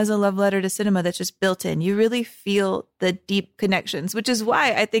film as a love letter to cinema that's just built in. You really feel the deep connections, which is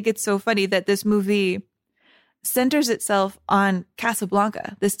why I think it's so funny that this movie centers itself on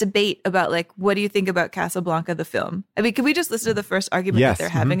Casablanca, this debate about like, what do you think about Casablanca, the film? I mean, can we just listen to the first argument that they're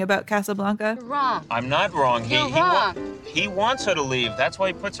having about Casablanca? You're wrong. I'm not wrong. You're wrong. He wants her to leave. That's why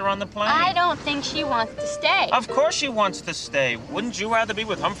he puts her on the plane. I don't think she wants to stay. Of course she wants to stay. Wouldn't you rather be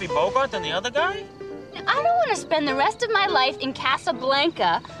with Humphrey Bogart than the other guy? I don't want to spend the rest of my life in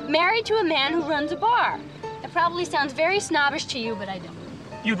Casablanca married to a man who runs a bar. It probably sounds very snobbish to you, but I don't.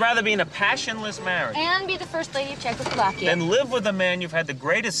 You'd rather be in a passionless marriage and be the first lady of Czechoslovakia than live with a man you've had the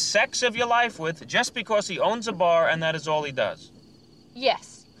greatest sex of your life with just because he owns a bar and that is all he does.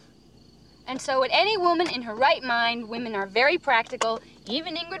 Yes. And so would any woman in her right mind. Women are very practical,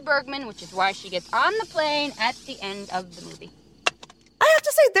 even Ingrid Bergman, which is why she gets on the plane at the end of the movie. I have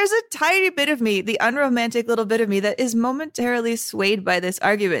to say, there's a tiny bit of me, the unromantic little bit of me, that is momentarily swayed by this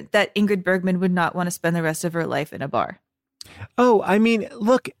argument that Ingrid Bergman would not want to spend the rest of her life in a bar. Oh, I mean,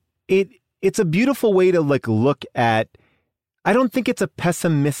 look, it's a beautiful way to like look at, I don't think it's a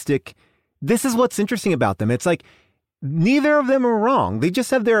pessimistic, this is what's interesting about them. It's like, neither of them are wrong. They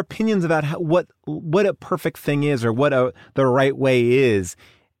just have their opinions about what a perfect thing is or what the right way is.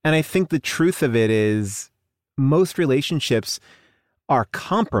 And I think the truth of it is most relationships are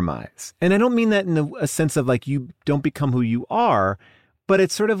compromise. And I don't mean that in a sense of like you don't become who you are, but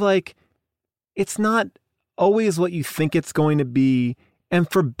it's sort of like, it's not always what you think it's going to be, and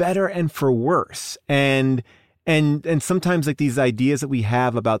for better and for worse. And sometimes like these ideas that we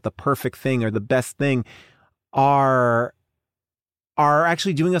have about the perfect thing or the best thing are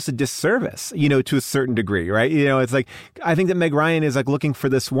actually doing us a disservice, to a certain degree, right? It's like, I think that Meg Ryan is like looking for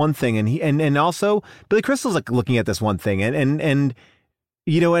this one thing, and also Billy Crystal's like looking at this one thing, and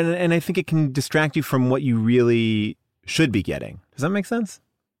I think it can distract you from what you really should be getting. Does that make sense?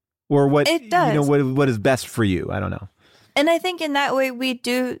 Or what, it does. What is best for you? I don't know. And I think in that way, we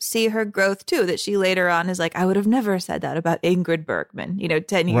do see her growth too, that she later on is like, I would have never said that about Ingrid Bergman,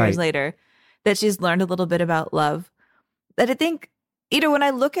 10 years later, that she's learned a little bit about love. That I think, when I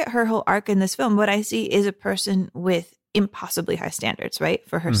look at her whole arc in this film, what I see is a person with impossibly high standards, right?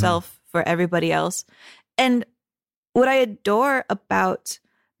 For herself, for everybody else. And what I adore about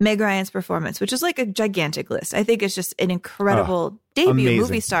Meg Ryan's performance, which is like a gigantic list. I think it's just an incredible debut amazing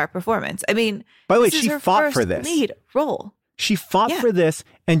movie star performance. I mean, by the way, this she is her fought first for this lead role. She fought for this,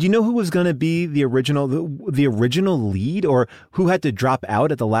 and you know who was going to be the original lead, or who had to drop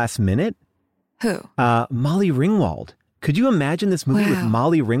out at the last minute? Who? Molly Ringwald. Could you imagine this movie with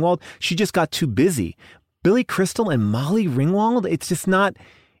Molly Ringwald? She just got too busy. Billy Crystal and Molly Ringwald. It's just not.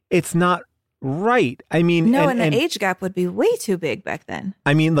 It's not right. I mean, no, and the age gap would be way too big back then.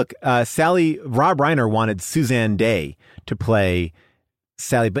 I mean, look, Rob Reiner wanted Suzanne Day to play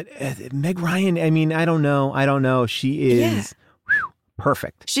Sally, but Meg Ryan, I mean, I don't know. She is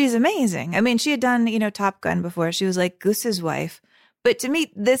perfect. She's amazing. I mean, she had done, Top Gun before. She was like Goose's wife. But to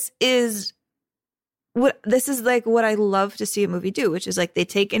me, this is what I love to see a movie do, which is like they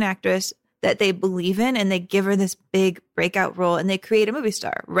take an actress that they believe in and they give her this big breakout role and they create a movie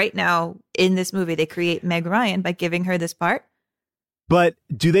star. Right now in this movie, they create Meg Ryan by giving her this part. But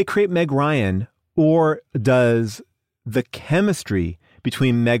do they create Meg Ryan, or does the chemistry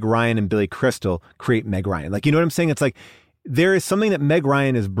between Meg Ryan and Billy Crystal create Meg Ryan? Like, you know what I'm saying? It's like there is something that Meg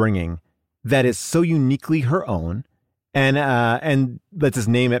Ryan is bringing that is so uniquely her own. And let's just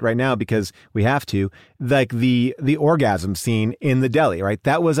name it right now because we have to, like the orgasm scene in the deli, right?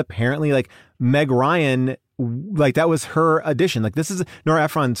 That was apparently like Meg Ryan, like that was her addition. Like this is Nora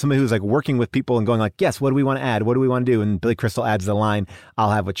Ephron, somebody who's like working with people and going like, yes, what do we want to add? What do we want to do? And Billy Crystal adds the line,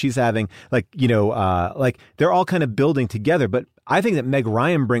 I'll have what she's having. Like, like they're all kind of building together. But I think that Meg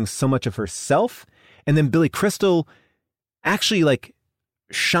Ryan brings so much of herself, and then Billy Crystal actually like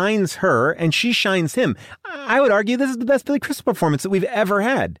shines her and she shines him. I would argue this is the best Billy Crystal performance that we've ever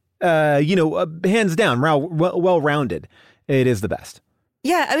had. Hands down, well-rounded. It is the best.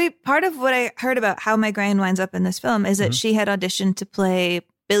 Yeah, I mean, part of what I heard about how Meg Ryan winds up in this film is that she had auditioned to play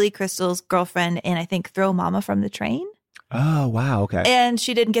Billy Crystal's girlfriend in, I think, Throw Mama from the Train. Oh, wow. Okay. And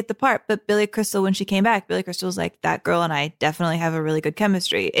she didn't get the part, but Billy Crystal, when she came back, Billy Crystal was like, that girl and I definitely have a really good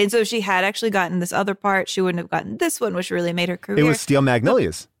chemistry. And so she had actually gotten this other part. She wouldn't have gotten this one, which really made her career. It was Steel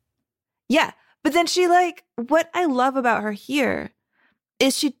Magnolias. Yeah. But then she what I love about her here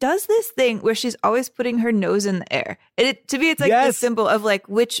is she does this thing where she's always putting her nose in the air. And to me, it's like this symbol of like,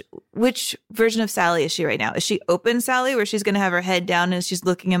 which version of Sally is she right now? Is she open Sally, where she's going to have her head down and she's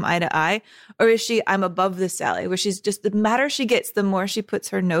looking him eye to eye? Or is she, I'm above this Sally, where she's just, the madder she gets, the more she puts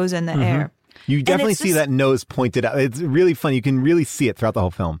her nose in the air. You definitely see that nose pointed out. It's really fun. You can really see it throughout the whole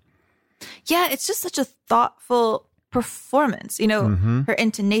film. Yeah, it's just such a thoughtful performance. Her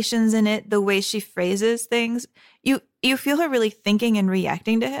intonations in it, the way she phrases things. You feel her really thinking and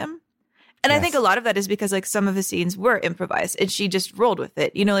reacting to him. And I think a lot of that is because like some of his scenes were improvised and she just rolled with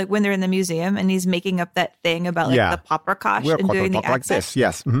it. Like when they're in the museum and he's making up that thing about like the paprikash and doing the accent. Like this.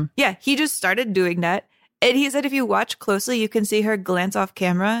 Yes. Mm-hmm. Yeah, he just started doing that. And he said if you watch closely, you can see her glance off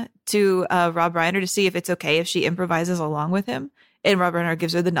camera to Rob Reiner to see if it's okay if she improvises along with him. And Rob Reiner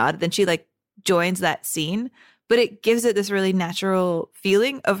gives her the nod. Then she like joins that scene. But it gives it this really natural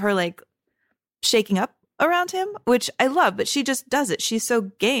feeling of her like shaking up around him, which I love, but she just does it. She's so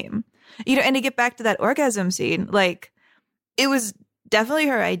game. And to get back to that orgasm scene, like it was definitely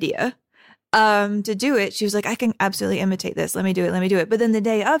her idea to do it. She was like, I can absolutely imitate this. Let me do it. But then the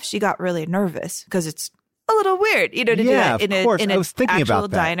day of, she got really nervous because it's a little weird, to do that in an actual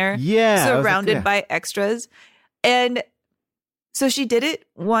diner, surrounded by extras. And so she did it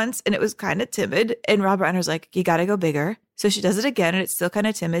once and it was kind of timid. And Rob Reiner's like, you got to go bigger. So she does it again and it's still kind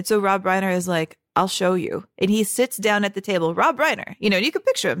of timid. So Rob Reiner is like, I'll show you. And he sits down at the table. Rob Reiner, you can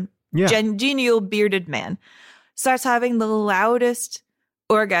picture him. Yeah. Genial bearded man. Starts having the loudest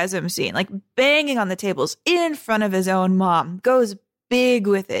orgasm scene, like banging on the tables in front of his own mom. Goes big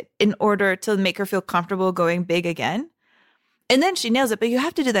with it in order to make her feel comfortable going big again. And then she nails it. But you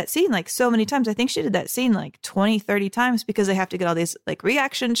have to do that scene like so many times. I think she did that scene like 20, 30 times because they have to get all these like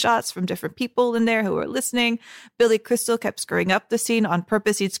reaction shots from different people in there who are listening. Billy Crystal kept screwing up the scene on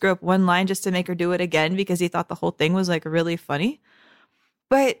purpose. He'd screw up one line just to make her do it again because he thought the whole thing was like really funny.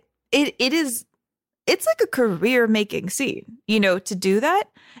 But it's like a career making scene, to do that.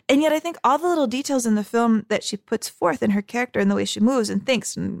 And yet I think all the little details in the film that she puts forth in her character and the way she moves and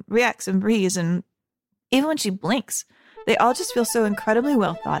thinks and reacts and breathes, and even when she blinks, they all just feel so incredibly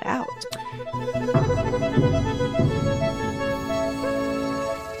well thought out.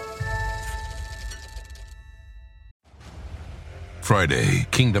 Friday,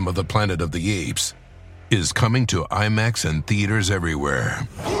 Kingdom of the Planet of the Apes is coming to IMAX and theaters everywhere.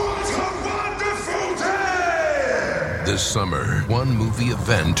 This summer, one movie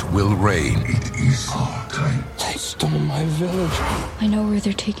event will reign. It is our time. They stole my village. I know where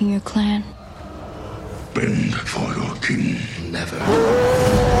they're taking your clan. Bend for your king. Never.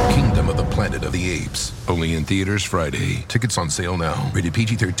 Kingdom of the Planet of the Apes. Only in theaters Friday. Tickets on sale now. Rated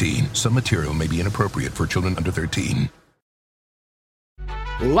PG-13. Some material may be inappropriate for children under 13.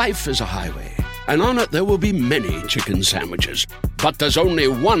 Life is a highway, and on it there will be many chicken sandwiches. But there's only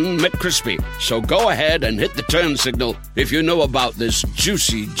one McCrispy. So go ahead and hit the turn signal if you know about this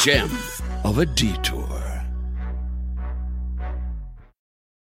juicy gem of a detour.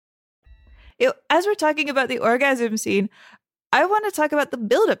 As we're talking about the orgasm scene, I want to talk about the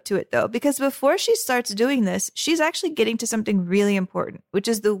buildup to it, though, because before she starts doing this, she's actually getting to something really important, which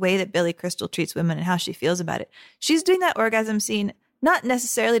is the way that Billy Crystal treats women and how she feels about it. She's doing that orgasm scene not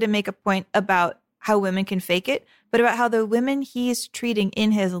necessarily to make a point about how women can fake it, but about how the women he's treating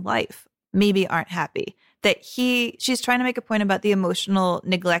in his life maybe aren't happy. That she's trying to make a point about the emotional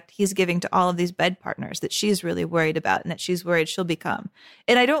neglect he's giving to all of these bed partners that she's really worried about and that she's worried she'll become.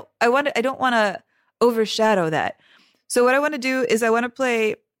 And I don't want to overshadow that. So what I want to do is I want to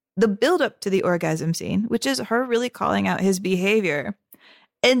play the build up to the orgasm scene, which is her really calling out his behavior.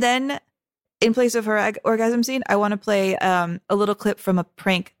 And then in place of her orgasm scene, I want to play a little clip from a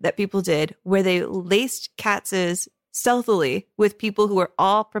prank that people did where they laced Katz's stealthily with people who were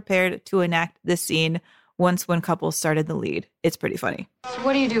all prepared to enact this scene once one couple started the lead. It's pretty funny. So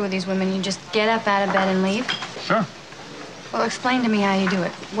what do you do with these women? You just get up out of bed and leave? Sure. Well, explain to me how you do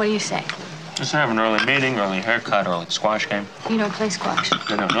it. What do you say? Just have an early meeting, early haircut, early squash game. You don't play squash.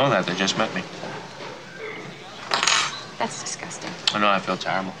 They don't know that. They just met me. That's disgusting. I know. I feel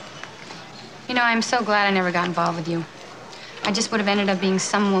terrible. You know, I'm so glad I never got involved with you. I just would have ended up being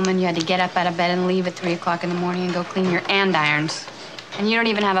some woman you had to get up out of bed and leave at 3 o'clock in the morning and go clean your andirons. And you don't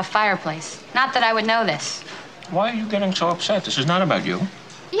even have a fireplace. Not that I would know this. Why are you getting so upset? This is not about you.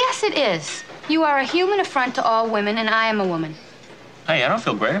 Yes, it is. You are a human affront to all women, and I am a woman. Hey, I don't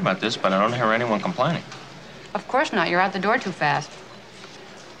feel great about this, but I don't hear anyone complaining. Of course not. You're out the door too fast.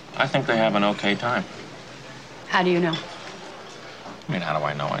 I think they have an okay time. How do you know? I mean, how do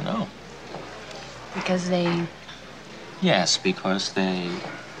I know? I know. Because they... Yes, because they...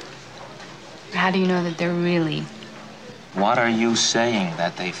 How do you know that they're really... What are you saying?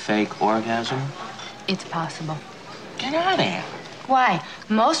 That they fake orgasm? It's possible. Get out of here. Why?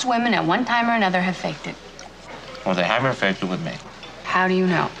 Most women at one time or another have faked it. Well, they haven't faked it with me. How do you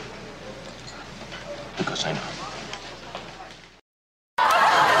know? Because I know.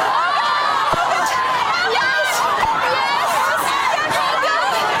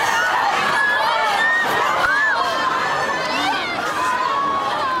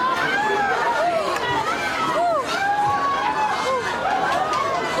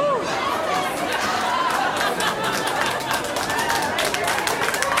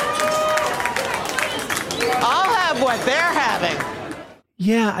 What they're having.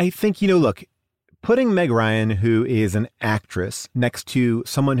 Yeah, I think, look, putting Meg Ryan, who is an actress, next to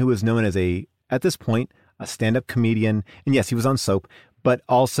someone who is known as at this point, a stand-up comedian, and yes, he was on Soap, but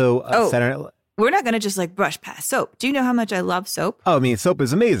also Saturday Night. We're not going to just brush past Soap. Do you know how much I love Soap? Oh, I mean, Soap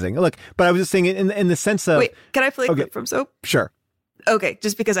is amazing. Look, but I was just saying in the sense of... Wait, can I play a clip from Soap? Sure. Okay,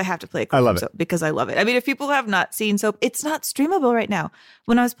 just because I have to play a clip from Soap because I love it. I mean, if people have not seen Soap, it's not streamable right now.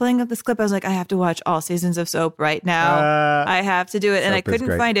 When I was playing up this clip, I was like, I have to watch all seasons of Soap right now. I have to do it, and I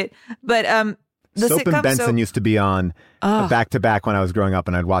couldn't find it. But the Soap sitcom and Benson Soap used to be on back-to-back when I was growing up,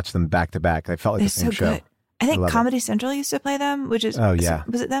 and I'd watch them back-to-back. I felt like the same show. Good. I think Comedy Central used to play them, which is... Oh, yeah.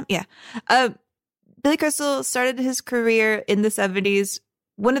 Was it them? Yeah. Billy Crystal started his career in the 70s.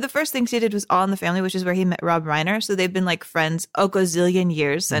 One of the first things he did was All in the Family, which is where he met Rob Reiner. So they've been friends a gazillion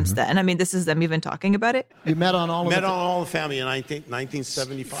years since then. I mean, this is them even talking about it. You met on All in the Family in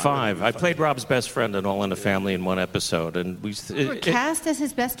 1975. I played Rob's best friend in All in the Family in one episode, and we were cast as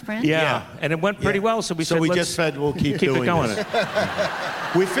his best friend. Yeah, and it went pretty well. So we just said we'll keep it going.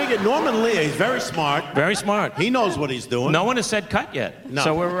 We figured Norman Lear, he's very smart. Very smart. He knows what he's doing. No one has said cut yet,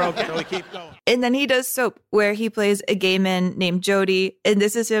 so we're okay. So we keep going. And then he does Soap, where he plays a gay man named Jody. And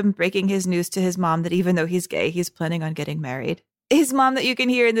this is him breaking his news to his mom that even though he's gay, he's planning on getting married. His mom that you can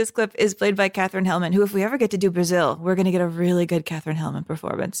hear in this clip is played by Katherine Hellman, who, if we ever get to do Brazil, we're going to get a really good Katherine Hellman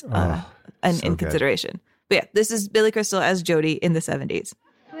performance in consideration. But yeah, this is Billy Crystal as Jody in the 70s.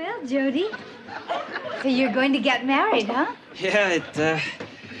 Well, Jody, so you're going to get married, huh? Yeah, it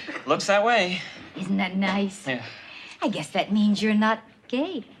looks that way. Isn't that nice? Yeah. I guess that means you're not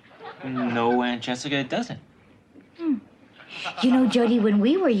gay. No, Aunt Jessica, it doesn't. You know, Jody, when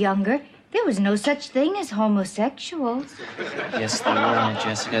we were younger, there was no such thing as homosexuals. Yes, there were, Aunt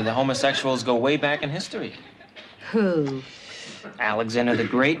Jessica. The homosexuals go way back in history. Who? Alexander the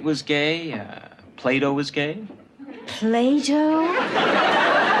Great was gay. Plato was gay. Plato?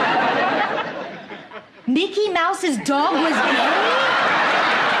 Mickey Mouse's dog was gay?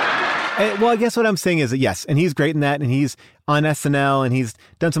 Well, I guess what I'm saying is that yes, and he's great in that, and he's on SNL, and he's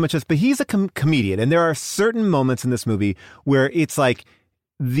done so much else, but he's a comedian, and there are certain moments in this movie where it's like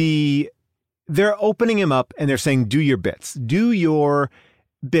they're opening him up, and they're saying, do your bits,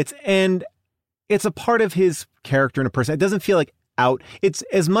 and it's a part of his character and a person. It doesn't feel like out. It's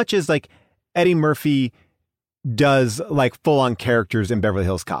as much as like Eddie Murphy does like full-on characters in Beverly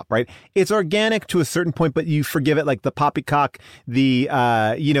Hills Cop, right? It's organic to a certain point, but you forgive it, like the poppycock, the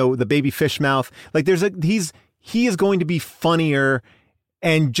the baby fish mouth. Like he is going to be funnier,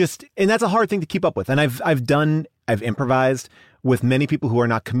 and that's a hard thing to keep up with. And I've improvised with many people who are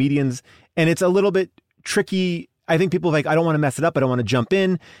not comedians, and it's a little bit tricky. I think people are like, I don't want to mess it up, I don't want to jump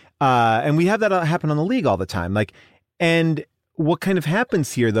in, and we have that happen on The League all the time. Like, and what kind of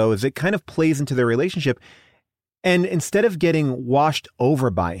happens here though is it kind of plays into their relationship. And instead of getting washed over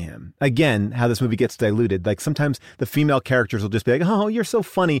by him, again, how this movie gets diluted, like sometimes the female characters will just be like, oh, you're so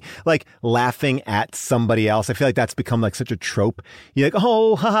funny, like laughing at somebody else. I feel like that's become like such a trope. You're like,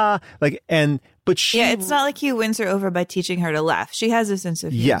 oh, haha. Like, but she. Yeah, it's not like he wins her over by teaching her to laugh. She has a sense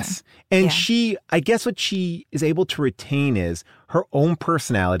of humor. Yes. And I guess what she is able to retain is her own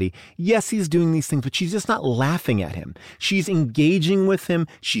personality. Yes, he's doing these things, but she's just not laughing at him. She's engaging with him.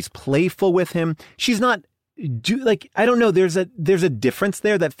 She's playful with him. She's not. I don't know. There's a difference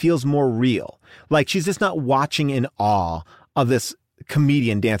there that feels more real. Like she's just not watching in awe of this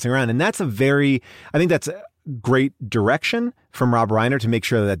comedian dancing around. And I think that's a great direction from Rob Reiner to make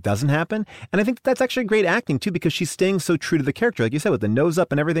sure that doesn't happen. And I think that's actually great acting too, because she's staying so true to the character. Like you said, with the nose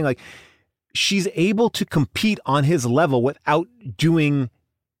up and everything, like she's able to compete on his level without doing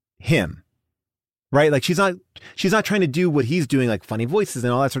him. Right. Like she's not trying to do what he's doing, like funny voices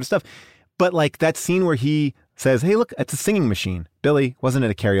and all that sort of stuff. But like that scene where he says, hey, look, it's a singing machine. Billy, wasn't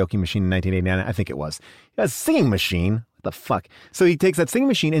it a karaoke machine in 1989? I think it was. Yeah, a singing machine. What the fuck? So he takes that singing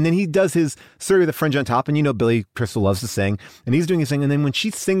machine and then he does his Surrey with a Fringe on Top. And Billy Crystal loves to sing and he's doing his thing. And then when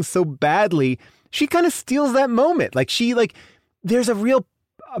she sings so badly, she kind of steals that moment. There's a real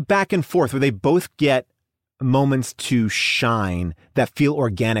back and forth where they both get moments to shine that feel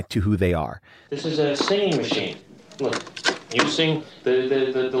organic to who they are. This is a singing machine. Look. You sing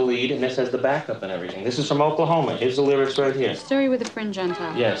the lead, and this has the backup and everything. This is from Oklahoma. Here's the lyrics right here. Surrey with a fringe on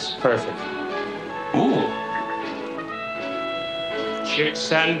top. Yes, perfect. Ooh.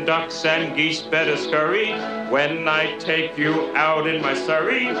 Chicks and ducks and geese better scurry when I take you out in my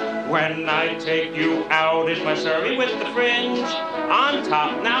Surrey. When I take you out in my Surrey with the fringe on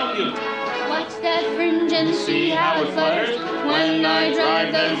top. Now you... Watch that fringe and see how it flutters when I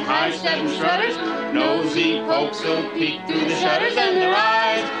drive those high-stepping strutters. Nosy folks will peek through the shutters and their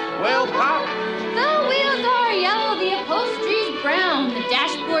eyes will pop. The wheels are yellow, the upholstery's brown, the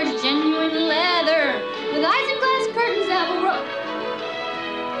dashboard's genuine leather, with isinglass curtains that will roll.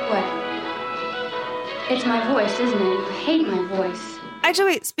 What? It's my voice, isn't it? I hate my voice.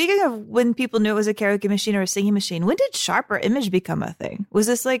 Actually, wait, speaking of when people knew it was a karaoke machine or a singing machine, when did Sharper Image become a thing? Was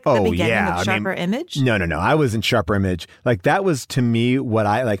this like the beginning of Sharper Image? No. I was in Sharper Image. Like that was to me what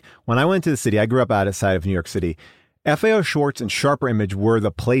I like when I went to the city. I grew up outside of New York City. FAO Schwarz and Sharper Image were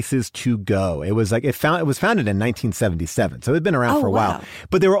the places to go. It was like it was founded in 1977, so it had been around for a while.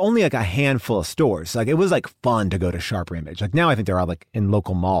 But there were only like a handful of stores. Like it was like fun to go to Sharper Image. Like now I think they're all like in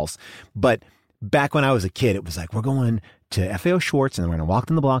local malls. But back when I was a kid, it was like we're going to FAO Schwarz and we're going to walk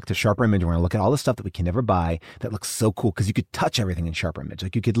down the block to Sharper Image and we're going to look at all the stuff that we can never buy that looks so cool because you could touch everything in Sharper Image.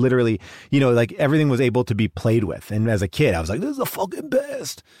 Like you could literally, like everything was able to be played with. And as a kid, I was like, this is the fucking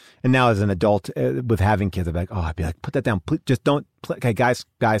best. And now as an adult with having kids, I'd be like, I'd be like, put that down. Please, just don't play. Okay, guys,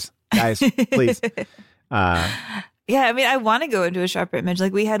 please. Yeah, I mean, I want to go into a Sharper Image.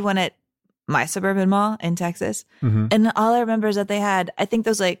 Like we had one at my suburban mall in Texas. Mm-hmm. And all I remember is that they had, I think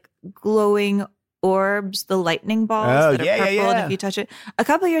those like glowing orbs, the lightning balls that are purple, and if you touch it. A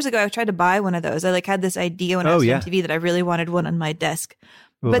couple of years ago, I tried to buy one of those. I like had this idea when I was on TV that I really wanted one on my desk.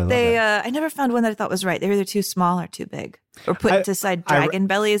 But I never found one that I thought was right. They were either too small or too big, or put into side dragon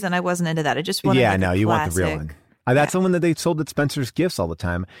bellies, and I wasn't into that. I just wanted you want the real one. That's the one that they sold at Spencer's Gifts all the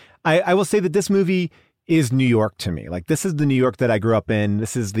time. I will say that this movie is New York to me. Like this is the New York that I grew up in.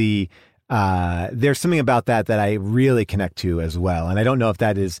 This is the there's something about that I really connect to as well. And I don't know if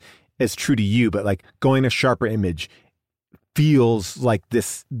that is as true to you, but like going to Sharper Image feels like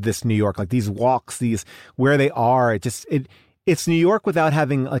this New York, like these walks, these where they are. It's New York without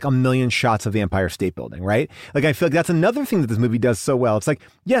having like a million shots of the Empire State Building, right? Like I feel like that's another thing that this movie does so well. It's like,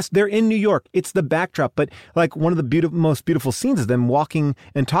 yes, they're in New York. It's the backdrop, but like one of the most beautiful scenes is them walking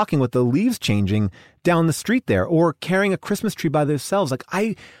and talking with the leaves changing down the street there, or carrying a Christmas tree by themselves. Like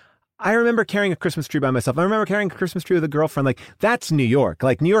I remember carrying a Christmas tree by myself. I remember carrying a Christmas tree with a girlfriend. Like, that's New York.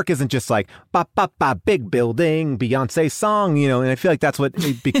 Like, New York isn't just like, ba, ba, ba, big building, Beyonce song, you know, and I feel like that's what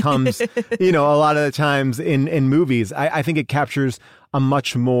it becomes, you know, a lot of the times in movies. I think it captures a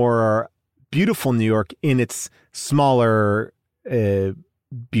much more beautiful New York in its smaller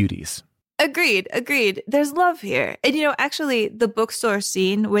beauties. Agreed. There's love here. And, you know, actually the bookstore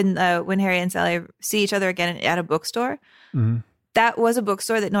scene when Harry and Sally see each other again at a bookstore, that was a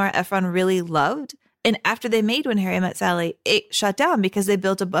bookstore that Nora Ephron really loved. And after they made When Harry Met Sally, it shut down because they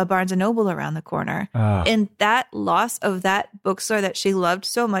built a Barnes & Noble around the corner. And that loss of that bookstore that she loved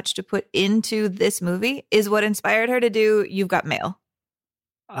so much to put into this movie is what inspired her to do You've Got Mail.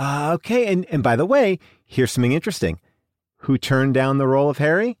 Okay. And by the way, here's something interesting. Who turned down the role of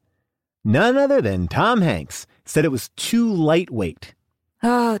Harry? None other than Tom Hanks. Said it was too lightweight.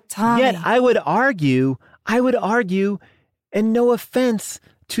 Oh, Tommy. Yet I would argue, and no offense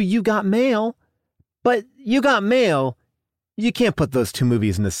to You Got Mail, but You Got Mail, you can't put those two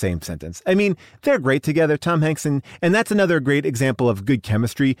movies in the same sentence. I mean, they're great together, Tom Hanks, and that's another great example of good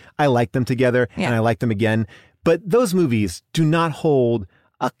chemistry. I like them together, and I like them again. But those movies do not hold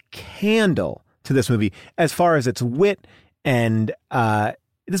a candle to this movie as far as its wit, and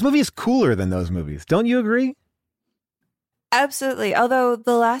this movie is cooler than those movies. Don't you agree? Absolutely. Although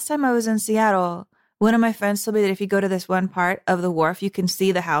the last time I was in Seattle, one of my friends told me that if you go to this one part of the wharf, you can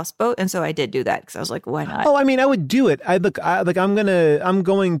see the houseboat. And so I did do that because I was like, why not? Oh, I mean, I would do it. I'm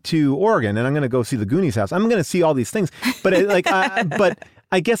going to Oregon and I'm going to go see the Goonies house. I'm going to see all these things. But but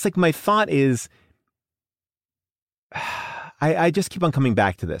I guess like my thought is, I just keep on coming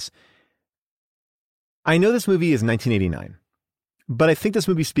back to this. I know this movie is 1989, but I think this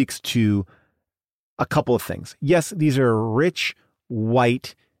movie speaks to a couple of things. Yes, these are rich,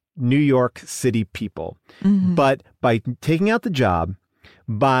 white, New York City people. But by taking out the job,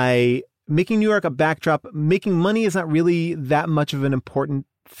 by making New York a backdrop, making money is not really that much of an important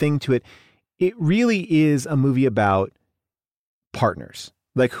thing to it. It really is a movie about partners,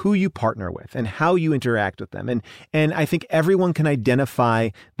 like who you partner with and how you interact with them. And I think everyone can identify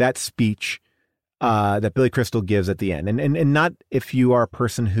that speech that Billy Crystal gives at the end. And not if you are a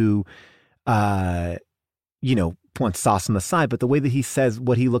person who, wants sauce on the side, but the way that he says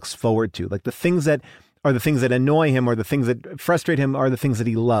what he looks forward to, like the things that are the things that annoy him or the things that frustrate him are the things that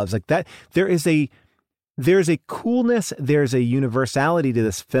he loves. Like that, there's a coolness, there's a universality to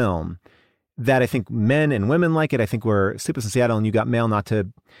this film that I think men and women like it. I think we're Sleepless in Seattle and You Got Mail, not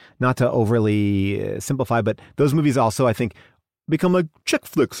to overly simplify, but those movies also, I think, become like chick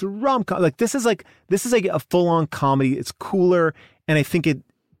flicks or rom-com. Like this is like a full-on comedy. It's cooler. And I think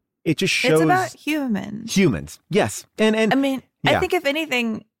it just shows it's about humans. Yes. And I mean, yeah. I think if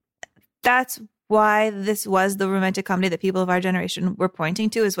anything, that's why this was the romantic comedy that people of our generation were pointing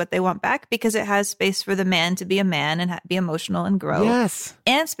to is what they want back, because it has space for the man to be a man and be emotional and grow. Yes.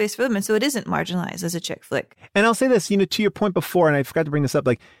 And space for women. So it isn't marginalized as a chick flick. And I'll say this, to your point before, and I forgot to bring this up,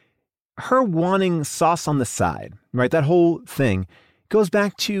 like her wanting sauce on the side, right? That whole thing goes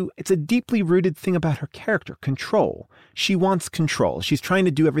back to, it's a deeply rooted thing about her character, control. She wants control. She's trying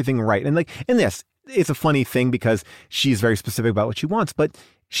to do everything right. And yes, it's a funny thing because she's very specific about what she wants, but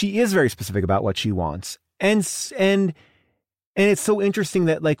she is very specific about what she wants. And it's so interesting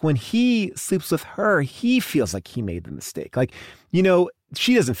that like when he sleeps with her, he feels like he made the mistake. Like,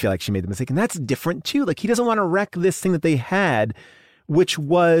 she doesn't feel like she made the mistake. And that's different too. Like he doesn't want to wreck this thing that they had, which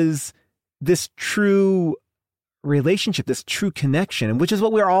was this true relationship, this true connection, and which is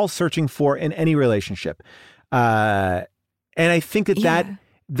what we're all searching for in any relationship. And I think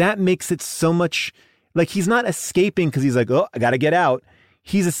that makes it so much like he's not escaping because he's like, oh, I got to get out.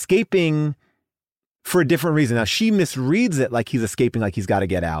 He's escaping for a different reason. Now she misreads it like he's escaping, like he's got to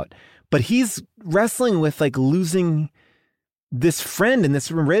get out, but he's wrestling with like losing this friend in this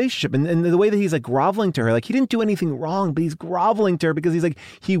relationship. And the way that he's like groveling to her, like he didn't do anything wrong, but he's groveling to her because he's like,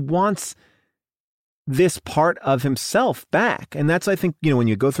 he wants this part of himself back. And that's, I think, when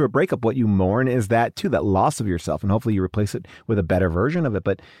you go through a breakup, what you mourn is that too, that loss of yourself. And hopefully you replace it with a better version of it.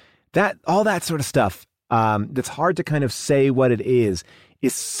 But all that sort of stuff, that's hard to kind of say what it is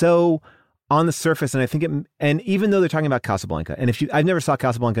so on the surface. And I think and even though they're talking about Casablanca, and I've never saw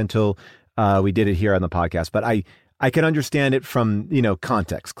Casablanca until we did it here on the podcast, but I can understand it from,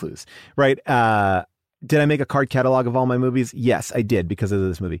 context clues, right? Did I make a card catalog of all my movies? Yes, I did because of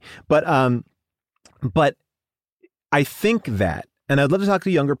this movie. But I think that, and I'd love to talk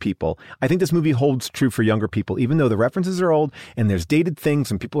to younger people, I think this movie holds true for younger people, even though the references are old and there's dated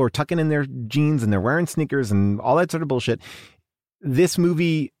things and people are tucking in their jeans and they're wearing sneakers and all that sort of bullshit. This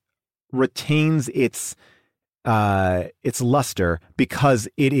movie retains its its luster because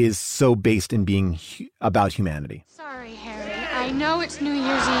it is so based in being about humanity. Sorry, Harry. I know it's New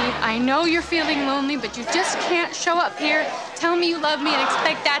Year's Eve. I know you're feeling lonely, but you just can't show up here, tell me you love me, and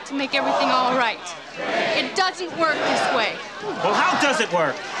expect that to make everything all right. It doesn't work this way. Well, how does it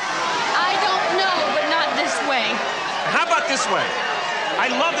work? I don't know, but not this way. How about this way? I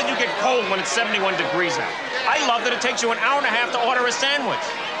love that you get cold when it's 71 degrees out. I love that it takes you an hour and a half to order a sandwich.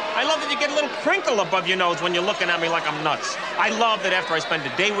 I love that you get a little crinkle above your nose when you're looking at me like I'm nuts. I love that after I spend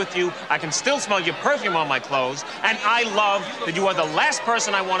a day with you, I can still smell your perfume on my clothes. And I love that you are the last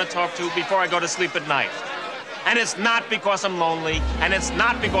person I want to talk to before I go to sleep at night. And it's not because I'm lonely, and it's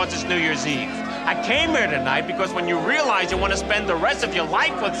not because it's New Year's Eve. I came here tonight because when you realize you want to spend the rest of your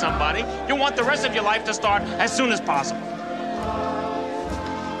life with somebody, you want the rest of your life to start as soon as possible.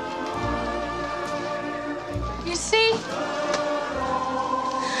 You see?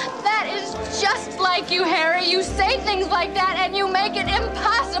 That is just like you, Harry. You say things like that and you make it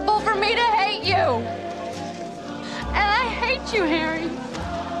impossible for me to hate you. And I hate you, Harry.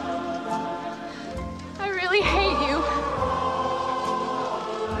 I really hate you.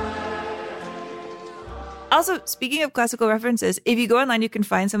 Also, speaking of classical references, if you go online, you can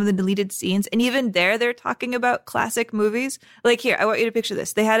find some of the deleted scenes. And even there, they're talking about classic movies. Like here, I want you to picture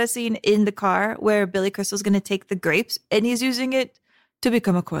this. They had a scene in the car where Billy Crystal's going to take the grapes and he's using it to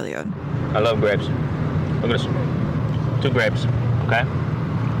become a Corleone. I love grapes. Look at this. 2 grapes, okay?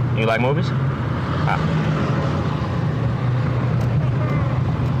 You like movies?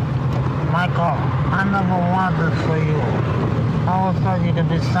 Michael, I never wanted for you. I always thought you could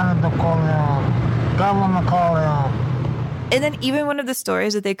be Senator Corleone. Governor Corleone. And then even one of the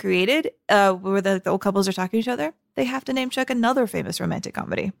stories that they created where the old couples are talking to each other, they have to name check another famous romantic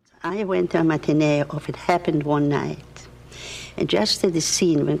comedy. I went to a matinee of It Happened One Night. And just at the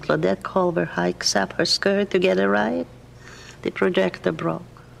scene when Claudette Culver hikes up her skirt to get a ride, the projector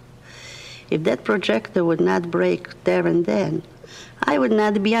broke. If that projector would not break there and then, I would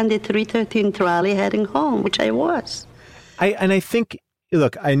not be on the 313 trolley heading home, which I was. I think,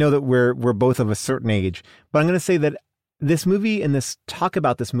 look, I know that we're both of a certain age, but I'm going to say that this movie and this talk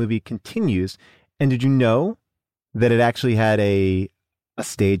about this movie continues. And did you know that it actually had a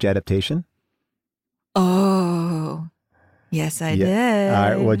stage adaptation? Oh, yes, I did. All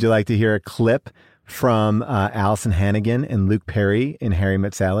right. Would you like to hear a clip from Allison Hannigan and Luke Perry in Harry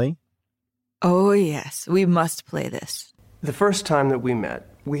Met Sally? Oh, yes. We must play this. The first time that we met,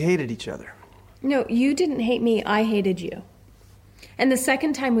 we hated each other. No, you didn't hate me. I hated you. And the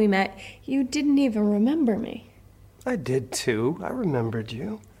second time we met, you didn't even remember me. I did too. I remembered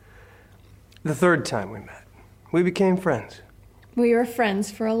you. The third time we met, we became friends. We were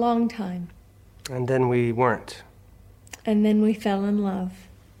friends for a long time. And then we weren't. And then we fell in love.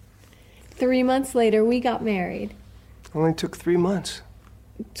 3 months later, we got married. Only took 3 months.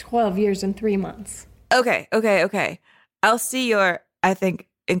 12 years and 3 months. Okay. I'll see your, I think,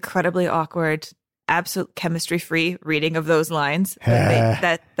 incredibly awkward, absolute chemistry-free reading of those lines.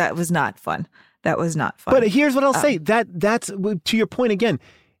 That was not fun. That was not fun. But here's what I'll say. That's to your point again.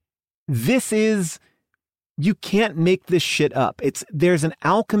 This is, you can't make this shit up. There's an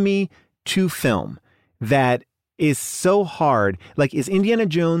alchemy to film that is so hard. Like, is Indiana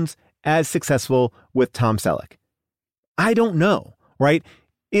Jones as successful with Tom Selleck? I don't know, right?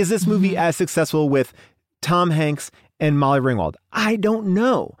 Is this movie as successful with Tom Hanks and Molly Ringwald? I don't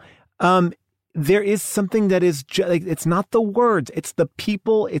know. There is something that is it's not the words, it's the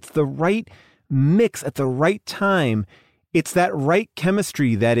people, it's the right mix at the right time. It's that right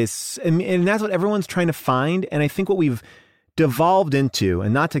chemistry that is, and that's what everyone's trying to find. And I think what we've devolved into,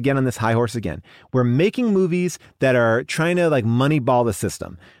 and not to get on this high horse again, we're making movies that are trying to like moneyball the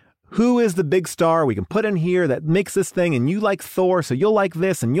system. Who is the big star we can put in here that makes this thing? And you like Thor, so you'll like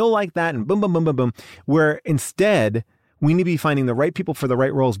this and you'll like that, and boom, boom, boom, boom, boom. Where instead we need to be finding the right people for the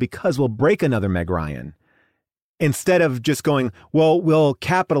right roles, because we'll break another Meg Ryan. Instead of just going, well, we'll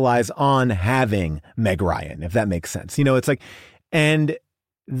capitalize on having Meg Ryan, if that makes sense. You know, it's like, and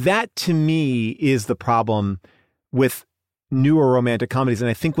that to me is the problem with newer romantic comedies. And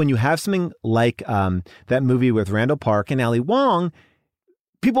I think when you have something like that movie with Randall Park and Ali Wong,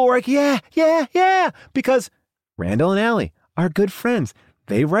 people were like, yeah, because Randall and Ali are good friends.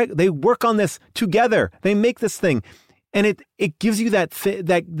 They work on this together. They make this thing. And it gives you that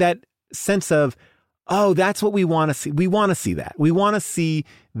sense of, oh, that's what we want to see. We want to see that. We want to see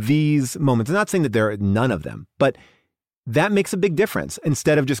these moments. I'm not saying that there are none of them, but that makes a big difference.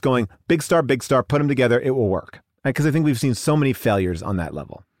 Instead of just going big star, put them together, it will work. Because I think we've seen so many failures on that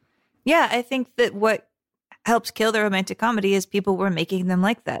level. Yeah, I think that what helps kill the romantic comedy is people were making them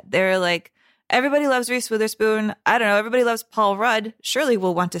like that. They're like, everybody loves Reese Witherspoon. I don't know. Everybody loves Paul Rudd. Surely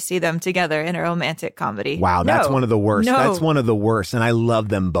we'll want to see them together in a romantic comedy. Wow, that's one of the worst. No. That's one of the worst, and I love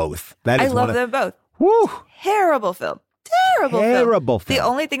them both. I love them both. Woo! Terrible film. Terrible film. The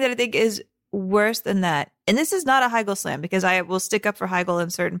only thing that I think is worse than that, and this is not a Heigl slam because I will stick up for Heigl in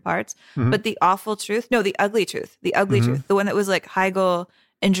certain parts, but the awful truth, no, the ugly truth, the one that was like Heigl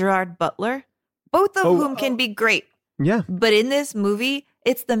and Gerard Butler, both of whom can be great. Yeah. But in this movie,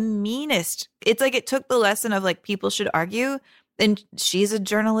 it's the meanest. It's like it took the lesson of like people should argue. And she's a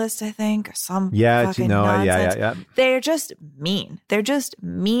journalist, I think, or some fucking nonsense. Yeah. They're just mean. They're just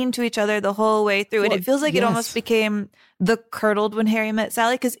mean to each other the whole way through. And it feels like it almost became The Curdled When Harry Met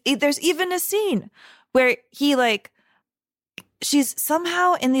Sally, because there's even a scene where he she's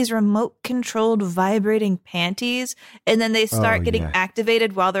somehow in these remote-controlled vibrating panties, and then they start getting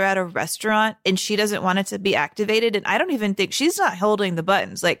activated while they're at a restaurant, and she doesn't want it to be activated. And I don't even think she's not holding the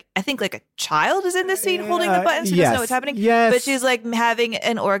buttons. Like, I think like a child is in the scene holding the buttons. She doesn't know what's happening. Yes. But she's like having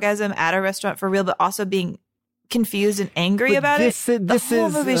an orgasm at a restaurant for real, but also being confused and angry about it. The whole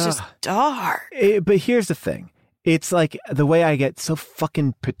movie's just dark. But here's the thing. It's like the way I get so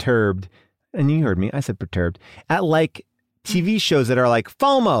fucking perturbed, and you heard me, I said perturbed, at like TV shows that are like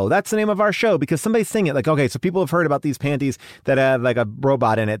FOMO. That's the name of our show because somebody's saying it. Like, okay, so people have heard about these panties that have like a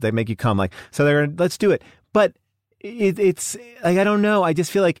robot in it that make you come. Like, so let's do it. But it's like, I don't know. I just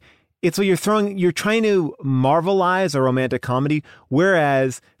feel like it's what you're trying to Marvelize a romantic comedy.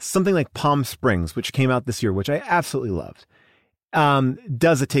 Whereas something like Palm Springs, which came out this year, which I absolutely loved,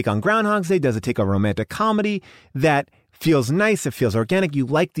 does a take on Groundhog's Day, does a take on romantic comedy that feels nice. It feels organic. You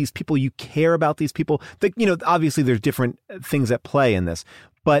like these people. You care about these people. Obviously there's different things at play in this,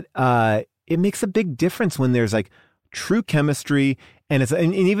 but it makes a big difference when there's like true chemistry. And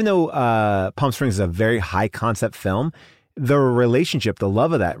even though Palm Springs is a very high concept film, the relationship, the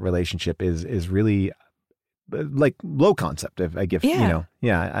love of that relationship is really like low concept. I don't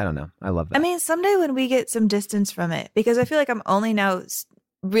know. I love that. I mean, someday when we get some distance from it, because I feel like I'm only now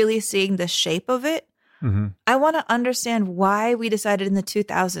really seeing the shape of it. Mm-hmm. I want to understand why we decided in the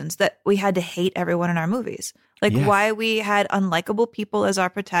 2000s that we had to hate everyone in our movies. Like why we had unlikable people as our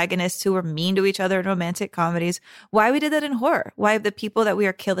protagonists who were mean to each other in romantic comedies. Why we did that in horror. Why the people that we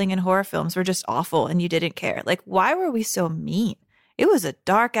are killing in horror films were just awful and you didn't care. Like, why were we so mean? It was a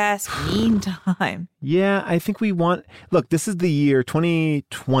dark ass mean time. Yeah, I think look, this is the year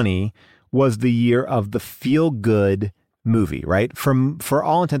 2020 was the year of the feel good movie, right? For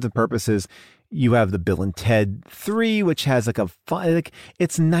all intents and purposes, you have the Bill and Ted 3, which has like a fun, like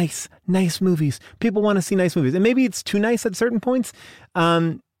it's nice movies. People want to see nice movies, and maybe it's too nice at certain points.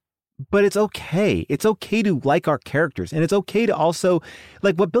 But it's okay. It's okay to like our characters, and it's okay to also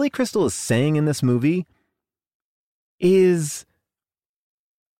like what Billy Crystal is saying in this movie. Is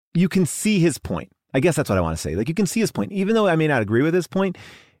you can see his point. I guess that's what I want to say. Like you can see his point, even though I may not agree with his point.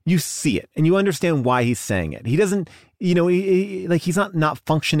 You see it and you understand why he's saying it. He doesn't, he's not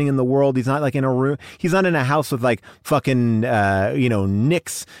functioning in the world. He's not like in a room. He's not in a house with like fucking,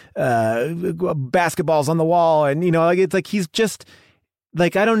 Knicks, basketballs on the wall. And, it's like, he's just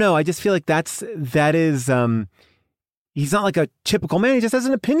like, I don't know. I just feel like that is, he's not like a typical man. He just has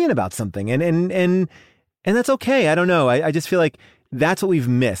an opinion about something and that's okay. I don't know. I just feel like that's what we've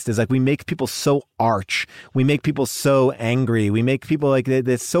missed is like we make people so arch. We make people so angry. We make people like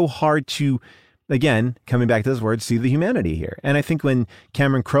it's so hard to, again, coming back to this word, see the humanity here. And I think when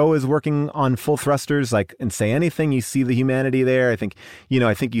Cameron Crowe is working on Full Thrusters, like and Say Anything, you see the humanity there. I think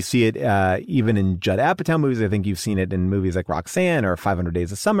you see it even in Judd Apatow movies. I think you've seen it in movies like Roxanne or 500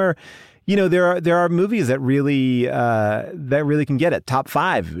 Days of Summer. There are movies that really can get it. Top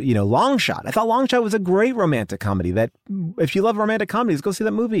 5, Long Shot. I thought Long Shot was a great romantic comedy that if you love romantic comedies, go see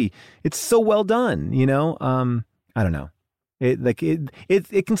that movie. It's so well done, I don't know.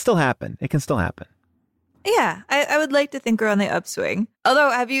 It can still happen. It can still happen. Yeah, I would like to think we're on the upswing.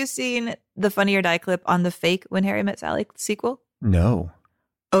 Although, have you seen the Funny or Die clip on the fake When Harry Met Sally sequel? No.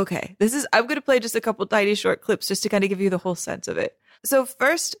 Okay, I'm going to play just a couple tiny short clips just to kind of give you the whole sense of it. So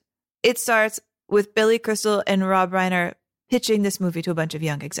first, it starts with Billy Crystal and Rob Reiner pitching this movie to a bunch of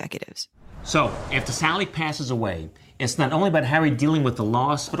young executives. So, after Sally passes away, it's not only about Harry dealing with the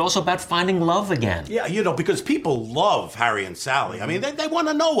loss, but also about finding love again. Yeah, because people love Harry and Sally. I mean, they want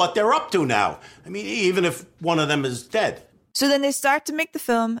to know what they're up to now. I mean, even if one of them is dead. So then they start to make the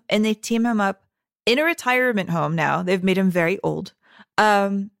film, and they team him up in a retirement home now. They've made him very old,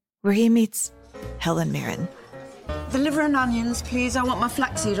 where he meets Helen Mirren. The liver and onions, please. I want my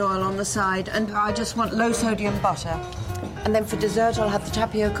flaxseed oil on the side, and I just want low-sodium butter. And then for dessert, I'll have the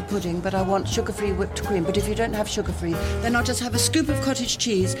tapioca pudding, but I want sugar-free whipped cream. But if you don't have sugar-free, then I'll just have a scoop of cottage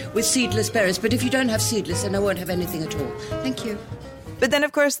cheese with seedless berries. But if you don't have seedless, then I won't have anything at all. Thank you. But then,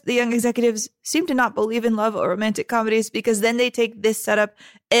 of course, the young executives seem to not believe in love or romantic comedies because then they take this setup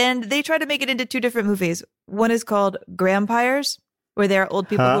and they try to make it into two different movies. One is called Grampires, where there are old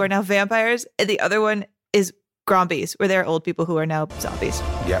people who are now vampires. And the other one is Grombies, where there are old people who are now zombies.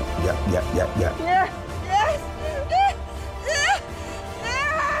 Yeah.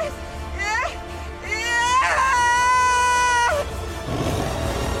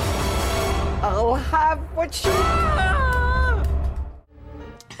 I'll have what you want.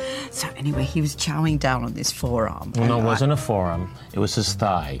 So anyway, he was chowing down on this forearm. Well, no, it wasn't a forearm. It was his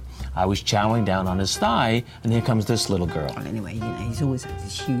thigh. I was chowing down on his thigh, and here comes this little girl. Well, anyway, he's always had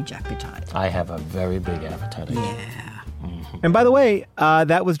this huge appetite. I have a very big appetite. Yeah. And by the way,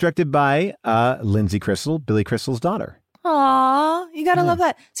 that was directed by Lindsay Crystal, Billy Crystal's daughter. Aw, you gotta love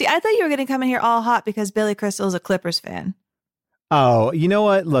that. See, I thought you were gonna come in here all hot because Billy Crystal is a Clippers fan. Oh, you know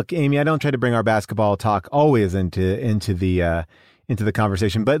what? Look, Amy, I don't try to bring our basketball talk always into the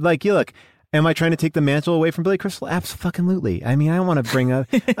conversation, but like, you look, am I trying to take the mantle away from Billy Crystal? Absolutely. I mean, I don't want to bring up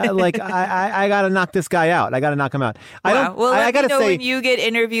I got to knock this guy out. I got to knock him out. I got to say, when you get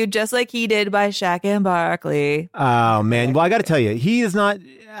interviewed just like he did by Shaq and Barkley. Oh man, well I got to tell you, he is not.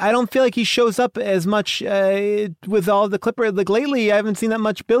 I don't feel like he shows up as much with all the Clippers. Like lately, I haven't seen that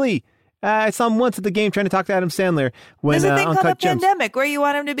much Billy. I saw him once at the game trying to talk to Adam Sandler. There's a thing called a pandemic. Where you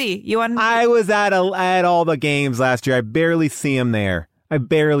want him to be? I was at all the games last year. I barely see him there.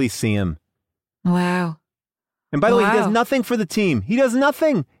 Wow. And by the way, he does nothing for the team. He does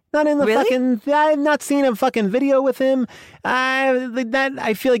nothing. Not in the fucking. I've not seen a fucking video with him.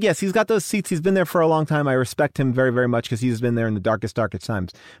 I feel like, yes, he's got those seats. He's been there for a long time. I respect him very, very much because he's been there in the darkest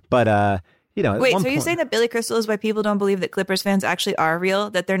times. But wait, so you're saying that Billy Crystal is why people don't believe that Clippers fans actually are real,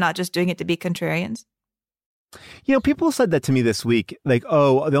 that they're not just doing it to be contrarians? You know, people said that to me this week, like,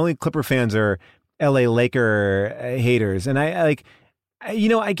 oh, the only Clipper fans are LA Laker haters. And I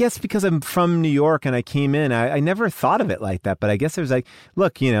guess because I'm from New York and I came in, I never thought of it like that. But I guess there's like,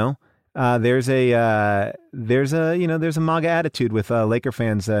 look, there's a MAGA attitude with Laker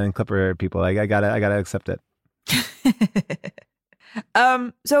fans and Clipper people. I gotta accept it.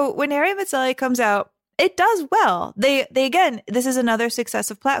 So when Harry Met Sally comes out, it does well. They again, this is another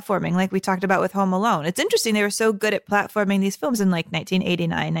success of platforming, like we talked about with Home Alone. It's interesting. They were so good at platforming these films in like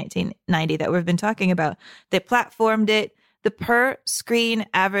 1989, 1990 that we've been talking about. They platformed it. The per screen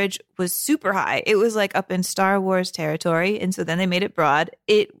average was super high. It was like up in Star Wars territory. And so then they made it broad.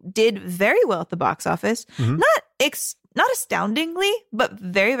 It did very well at the box office. Mm-hmm. Not astoundingly, but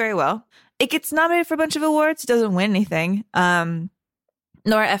very, very well. It gets nominated for a bunch of awards. It doesn't win anything.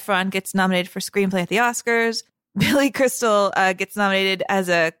 Nora Ephron gets nominated for screenplay at the Oscars. Billy Crystal gets nominated as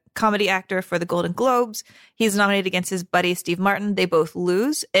a comedy actor for the Golden Globes. He's nominated against his buddy Steve Martin. They both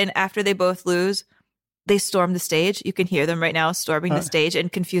lose. And after they both lose, they storm the stage. You can hear them right now storming the stage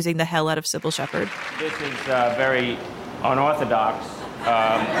and confusing the hell out of Sybil Shepherd. This is very unorthodox,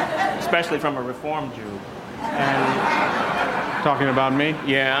 especially from a Reform Jew. And talking about me?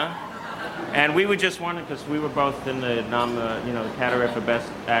 Yeah. And we were just wondering, because we were both in the category for Best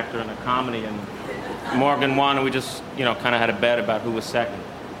Actor in a Comedy, and Morgan won, and we just, kind of had a bet about who was second.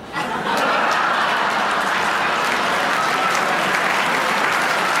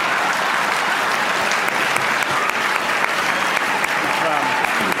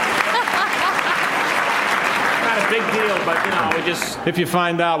 Not a big deal, but, we just... If you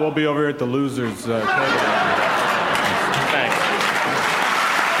find out, we'll be over here at the losers' table. Thanks.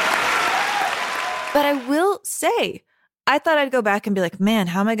 But I will say, I thought I'd go back and be like, man,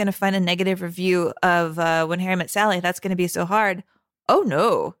 how am I going to find a negative review of When Harry Met Sally? That's going to be so hard. Oh,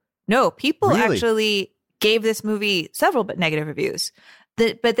 no. No, people actually gave this movie several but negative reviews.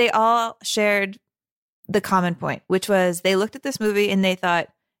 But they all shared the common point, which was they looked at this movie and they thought,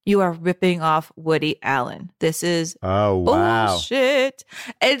 you are ripping off Woody Allen. This is bullshit.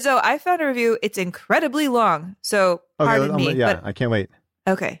 And so I found a review. It's incredibly long. So pardon me. Yeah, I can't wait.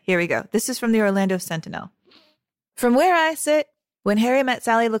 Okay, here we go. This is from the Orlando Sentinel. From where I sit, When Harry Met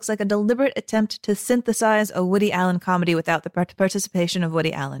Sally looks like a deliberate attempt to synthesize a Woody Allen comedy without the participation of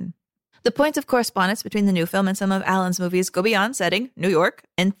Woody Allen. The points of correspondence between the new film and some of Allen's movies go beyond setting, New York,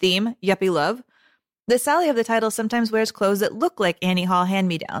 and theme, yuppie love. The Sally of the title sometimes wears clothes that look like Annie Hall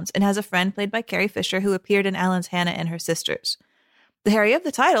hand-me-downs and has a friend played by Carrie Fisher who appeared in Allen's Hannah and Her Sisters. The Harry of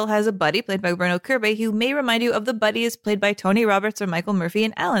the title has a buddy played by Bruno Kirby who may remind you of the buddies played by Tony Roberts or Michael Murphy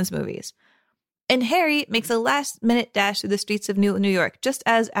in Allen's movies. And Harry makes a last-minute dash through the streets of New York, just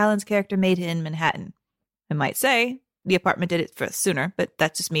as Allen's character made it in Manhattan. I might say, The Apartment did it for sooner, but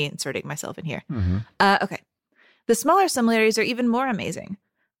that's just me inserting myself in here. Mm-hmm. Okay. The smaller similarities are even more amazing.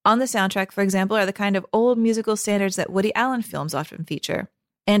 On the soundtrack, for example, are the kind of old musical standards that Woody Allen films often feature.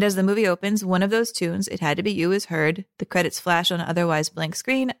 And as the movie opens, one of those tunes, It Had to Be You, is heard. The credits flash on an otherwise blank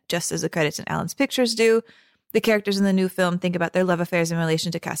screen, just as the credits in Allen's pictures do. The characters in the new film think about their love affairs in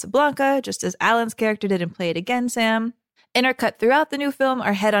relation to Casablanca, just as Allen's character did in Play It Again, Sam. Intercut throughout the new film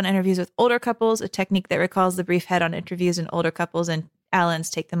are head-on interviews with older couples, a technique that recalls the brief head-on interviews in older couples and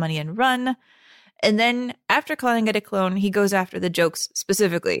Allen's Take the Money and Run. And then, after calling it a clone, he goes after the jokes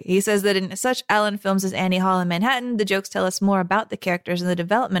specifically. He says that in such Allen films as Annie Hall and Manhattan, the jokes tell us more about the characters, and the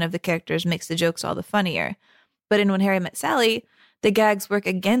development of the characters makes the jokes all the funnier. But in When Harry Met Sally, the gags work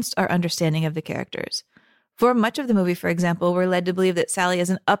against our understanding of the characters. For much of the movie, for example, we're led to believe that Sally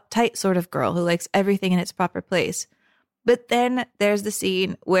is an uptight sort of girl who likes everything in its proper place. But then there's the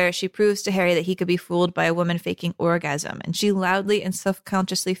scene where she proves to Harry that he could be fooled by a woman faking orgasm, and she loudly and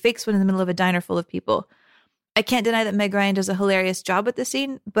self-consciously fakes one in the middle of a diner full of people. I can't deny that Meg Ryan does a hilarious job with the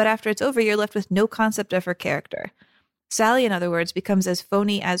scene, but after it's over, you're left with no concept of her character. Sally, in other words, becomes as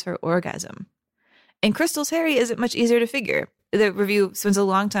phony as her orgasm. In Crystal's Harry isn't much easier to figure. The review spends a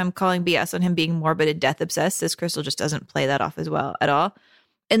long time calling BS on him being morbid and death-obsessed, as Crystal just doesn't play that off as well at all.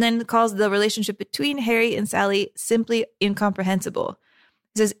 And then calls the relationship between Harry and Sally simply incomprehensible.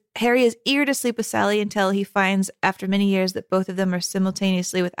 He says Harry is eager to sleep with Sally until he finds, after many years, that both of them are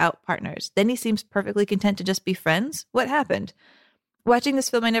simultaneously without partners. Then he seems perfectly content to just be friends. What happened? Watching this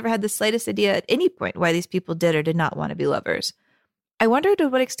film, I never had the slightest idea at any point why these people did or did not want to be lovers. I wonder to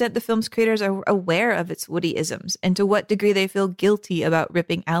what extent the film's creators are aware of its Woody-isms, and to what degree they feel guilty about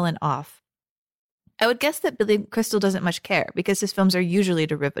ripping Allen off. I would guess that Billy Crystal doesn't much care, because his films are usually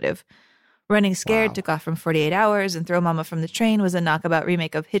derivative. Running Scared took off from 48 Hours, and Throw Mama from the Train was a knockabout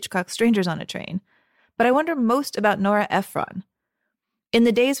remake of Hitchcock's Strangers on a Train. But I wonder most about Nora Ephron. In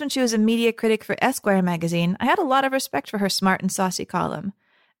the days when she was a media critic for Esquire magazine, I had a lot of respect for her smart and saucy column.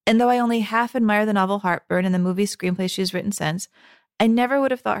 And though I only half admire the novel Heartburn and the movie screenplays she's written since, I never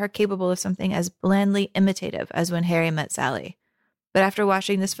would have thought her capable of something as blandly imitative as When Harry Met Sally. But after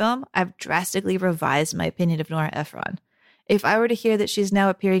watching this film, I've drastically revised my opinion of Nora Ephron. If I were to hear that she's now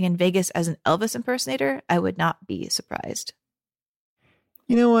appearing in Vegas as an Elvis impersonator, I would not be surprised.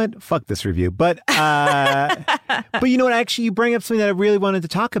 You know what? Fuck this review. But you know what? Actually, you bring up something that I really wanted to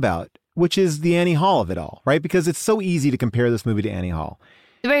talk about, which is the Annie Hall of it all, right? Because it's so easy to compare this movie to Annie Hall.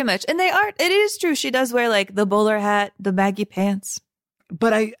 Very much. And it is true. She does wear like the bowler hat, the baggy pants.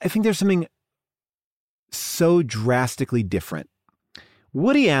 But I think there's something so drastically different.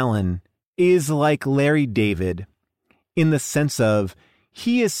 Woody Allen is like Larry David in the sense of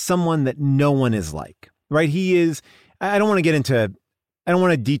he is someone that no one is like, right? He is, I don't want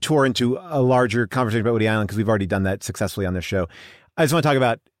to detour into a larger conversation about Woody Allen because we've already done that successfully on this show. I just want to talk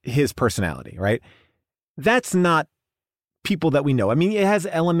about his personality, right? That's not people that we know. I mean, it has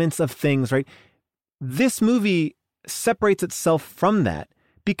elements of things, right? This movie separates itself from that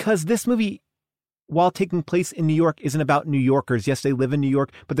because this movie, while taking place in New York, isn't about New Yorkers. Yes, they live in New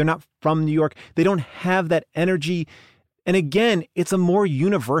York, but they're not from New York. They don't have that energy. And again, it's a more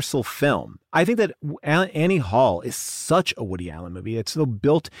universal film. I think that Annie Hall is such a Woody Allen movie. It's so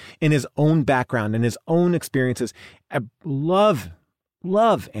built in his own background and his own experiences. I love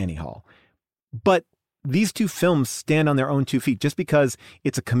Annie Hall. But these two films stand on their own 2 feet. Just because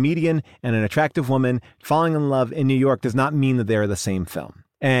it's a comedian and an attractive woman falling in love in New York does not mean that they're the same film.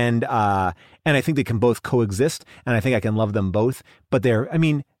 And I think they can both coexist, and I think I can love them both. But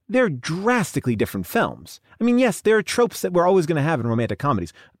they're drastically different films. I mean, yes, there are tropes that we're always going to have in romantic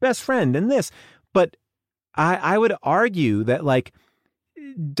comedies. Best friend and this. But I would argue that, like,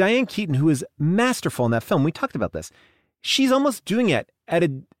 Diane Keaton, who is masterful in that film, we talked about this, she's almost doing it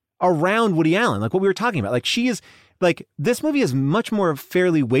around Woody Allen, like what we were talking about. Like, she is, like, this movie is much more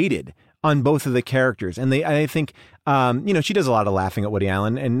fairly weighted on both of the characters. And I think, she does a lot of laughing at Woody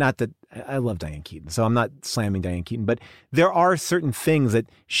Allen, and not that I love Diane Keaton, so I'm not slamming Diane Keaton, but there are certain things that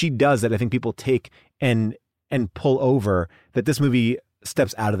she does that I think people take and pull over that this movie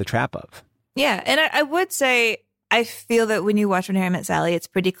steps out of the trap of. Yeah. And I would say, I feel that when you watch When Harry Met Sally, it's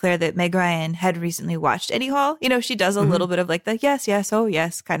pretty clear that Meg Ryan had recently watched Annie Hall. She does a little bit of like the yes, yes, oh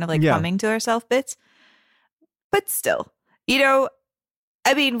yes, kind of like humming to herself bits. But still,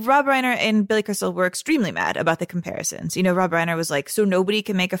 I mean, Rob Reiner and Billy Crystal were extremely mad about the comparisons. Rob Reiner was like, so nobody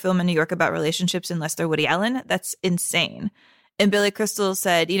can make a film in New York about relationships unless they're Woody Allen? That's insane. And Billy Crystal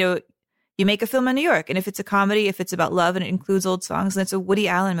said, you make a film in New York, and if it's a comedy, if it's about love and it includes old songs, then it's a Woody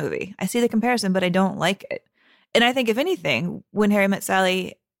Allen movie. I see the comparison, but I don't like it. And I think, if anything, When Harry Met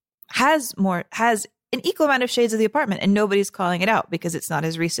Sally has an equal amount of shades of the apartment, and nobody's calling it out because it's not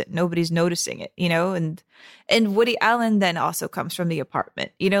as recent. Nobody's noticing it, you know? And Woody Allen then also comes from the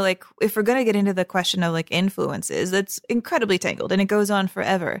apartment. You know, like, if we're going to get into the question of, like, influences, that's incredibly tangled, and it goes on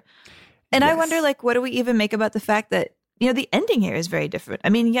forever. And I wonder, like, what do we even make about the fact that, you know, the ending here is very different? I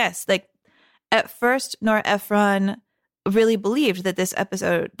mean, yes, like, at first, Nora Ephron really believed that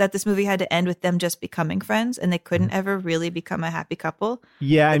this movie had to end with them just becoming friends, and they couldn't ever really become a happy couple.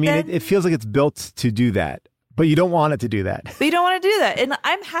 Yeah, I mean, it feels like it's built to do that, but you don't want it to do that. But you don't want to do that. And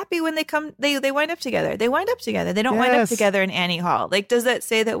I'm happy when they wind up together. They wind up together. They don't wind up together in Annie Hall. Like, does that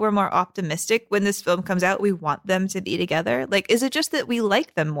say that we're more optimistic when this film comes out? We want them to be together? Like, is it just that we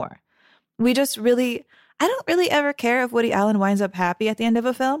like them more? We just really... I don't really ever care if Woody Allen winds up happy at the end of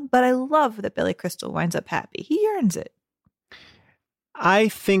a film, but I love that Billy Crystal winds up happy. He earns it. I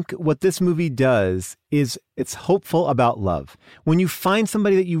think what this movie does is it's hopeful about love. When you find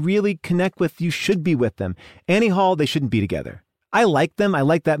somebody that you really connect with, you should be with them. Annie Hall, they shouldn't be together. I like them. I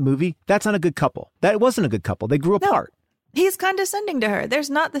like that movie. That's not a good couple. That wasn't a good couple. They grew apart. He's condescending to her.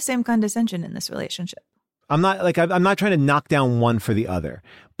 There's not the same condescension in this relationship. I'm not trying to knock down one for the other,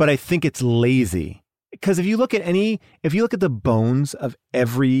 but I think it's lazy. Because if you look at the bones of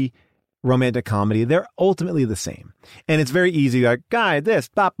every romantic comedy, they're ultimately the same. And it's very easy, like, guy, this,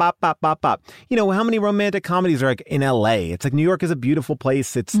 bop, bop, bop, bop, bop. You know, how many romantic comedies are like in LA? It's like New York is a beautiful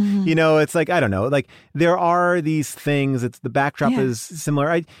place. It's, you know, it's like, I don't know, like there are these things, the backdrop is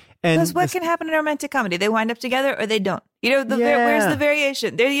similar. Because what can happen in a romantic comedy? They wind up together or they don't. You know, where's the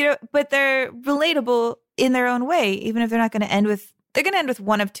variation? But they're relatable in their own way, even if they're not going to end with, they're going to end with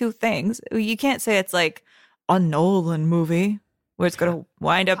one of two things. You can't say it's like a Nolan movie where it's going to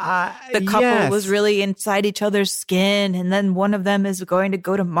wind up the couple was really inside each other's skin, and then one of them is going to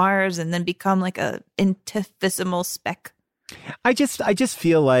go to Mars and then become like a infinitesimal speck. I just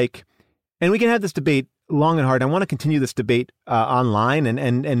feel like, and we can have this debate long and hard. I want to continue this debate online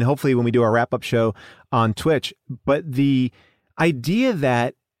and hopefully when we do our wrap-up show on Twitch. But the idea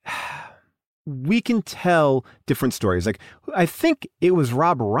that we can tell different stories. Like, I think it was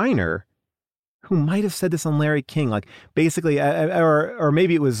Rob Reiner who might have said this on Larry King, like basically, or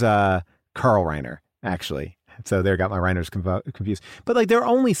maybe it was Carl Reiner, actually. So there, got my Reiners confused. But like, there are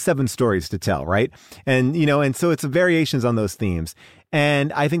only 7 stories to tell, right? And, you know, and so it's variations on those themes.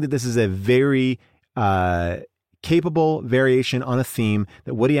 And I think that this is a very capable variation on a theme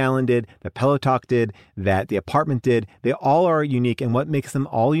that Woody Allen did, that Pillow Talk did, that The Apartment did. They all are unique. And what makes them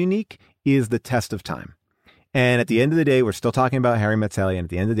all unique is the test of time. And at the end of the day, we're still talking about Harry Met Sally. And at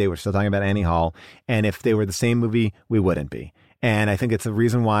the end of the day, we're still talking about Annie Hall. And if they were the same movie, we wouldn't be. And I think it's a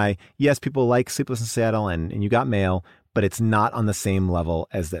reason why, yes, people like Sleepless in Seattle and You Got Mail, but it's not on the same level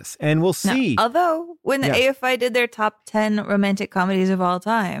as this. And we'll see. Now, although when the AFI did their top 10 romantic comedies of all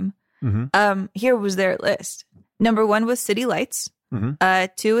time, here was their list. Number 1 was City Lights.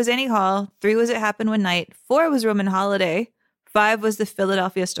 2 was Annie Hall. 3 was It Happened One Night. 4 was Roman Holiday. 5 was The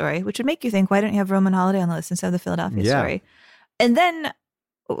Philadelphia Story, which would make you think, why don't you have Roman Holiday on the list instead of The Philadelphia Story? And then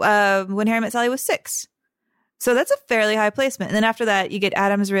When Harry Met Sally was 6. So that's a fairly high placement. And then after that, you get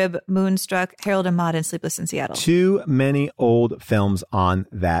Adam's Rib, Moonstruck, Harold and Maude, and Sleepless in Seattle. Too many old films on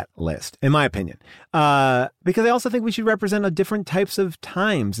that list, in my opinion. Because I also think we should represent different types of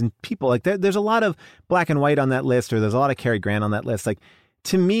times and people. Like there's a lot of black and white on that list, or there's a lot of Cary Grant on that list. Like,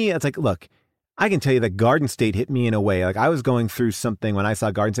 to me, it's like, look, I can tell you that Garden State hit me in a way. Like, I was going through something when I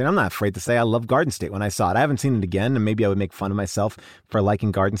saw Garden State. I'm not afraid to say I love Garden State when I saw it. I haven't seen it again, and maybe I would make fun of myself for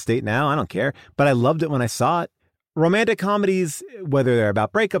liking Garden State now. I don't care. But I loved it when I saw it. Romantic comedies, whether they're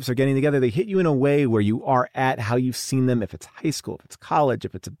about breakups or getting together, they hit you in a way where you are at how you've seen them, if it's high school, if it's college,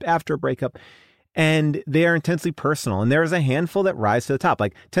 if it's after a breakup. And they are intensely personal. And there is a handful that rise to the top.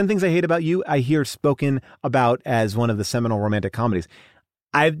 Like 10 Things I Hate About You, I hear spoken about as one of the seminal romantic comedies.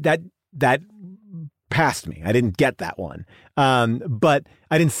 That passed me. I didn't get that one. But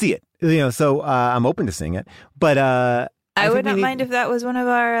I didn't see it. So I'm open to seeing it. But I would not mind if that was one of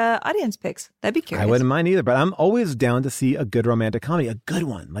our audience picks. That'd be curious. I wouldn't mind either, but I'm always down to see a good romantic comedy, a good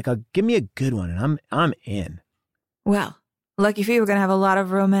one. Like, give me a good one, and I'm in. Well, lucky for you, we're gonna have a lot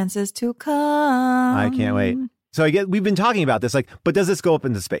of romances to come. I can't wait. So we've been talking about this, but does this go up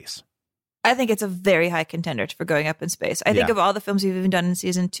into space? I think it's a very high contender for going up in space. I think of all the films we've even done in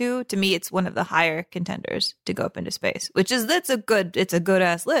season 2, to me, it's one of the higher contenders to go up into space. It's a good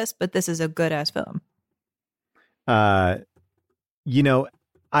ass list, but this is a good ass film.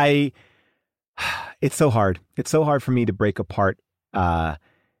 It's so hard. It's so hard for me to break apart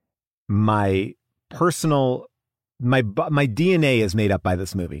my personal, my DNA is made up by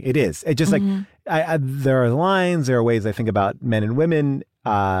this movie. It is. It just like there are lines, there are ways I think about men and women.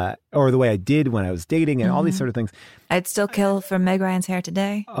 or the way I did when I was dating and all these sort of things. I'd still kill for Meg Ryan's hair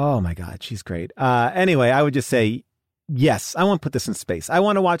today. Oh my God, she's great. Anyway, I would just say, yes, I want to put this in space. I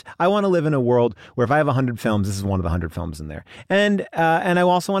want to live in a world where if I have 100 films, this is one of the 100 films in there. And I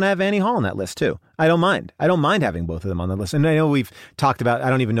also want to have Annie Hall on that list too. I don't mind. I don't mind having both of them on the list. And I know we've talked about, I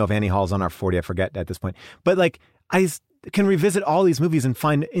don't even know if Annie Hall's on our 40, I forget at this point. But like, I can revisit all these movies and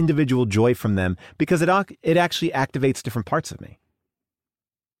find individual joy from them because it actually activates different parts of me.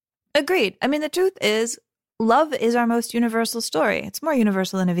 Agreed. I mean, the truth is, love is our most universal story. It's more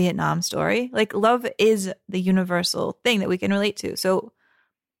universal than a Vietnam story. Like, love is the universal thing that we can relate to. So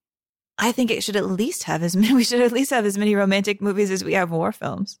I think it should at least have we should at least have as many romantic movies as we have war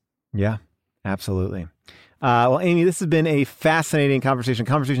films. Yeah, absolutely. Well, Amy, this has been a fascinating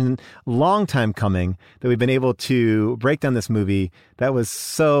conversation, long time coming, that we've been able to break down this movie that was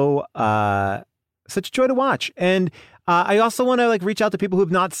such a joy to watch. And I also want to reach out to people who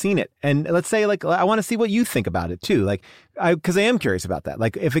have not seen it, and let's say I want to see what you think about it too. Because I am curious about that.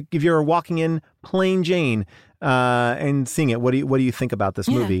 Like if you're walking in plain Jane and seeing it, what do you think about this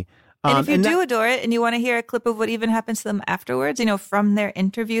movie? And if you do adore it and you want to hear a clip of what even happens to them afterwards, from their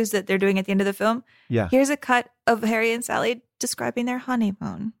interviews that they're doing at the end of the film, here's a cut of Harry and Sally describing their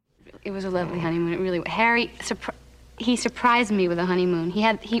honeymoon. It was a lovely honeymoon. It really. Harry, he surprised me with a honeymoon.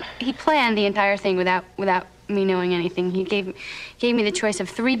 He planned the entire thing without me knowing anything. He gave me the choice of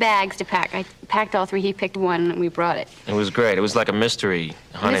 3 bags to pack. I packed all 3. He picked one, and we brought it. It was great. It was like a mystery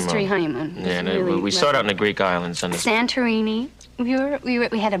honeymoon. Mystery honeymoon. Yeah, and we started out in the Greek islands. Santorini.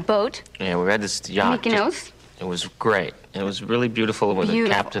 We had a boat. Yeah, we had this yacht. Mykonos. It was great. It was really beautiful with a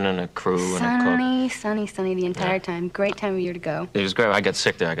captain and a crew and a cook. Sunny the entire time. Great time of year to go. It was great. I got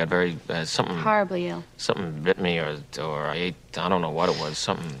sick there. I got very something horribly ill. Something bit me, or I ate. I don't know what it was.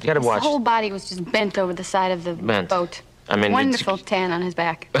 Something. You got to watch. His whole body was just bent over the side of the boat. I mean, wonderful tan on his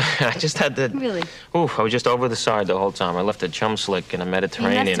back. I just had the. Really? Oof! I was just over the side the whole time. I left a chum slick in the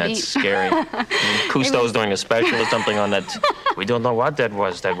Mediterranean. That's scary. Cousteau's doing a special or something on that. We don't know what that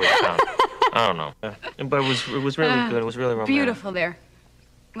was that we found. I don't know. But it was really good. It was really romantic. Beautiful there,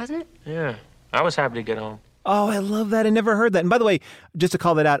 wasn't it? Yeah. I was happy to get home. Oh, I love that. I never heard that. And by the way, just to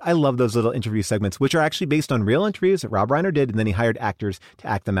call that out, I love those little interview segments, which are actually based on real interviews that Rob Reiner did, and then he hired actors to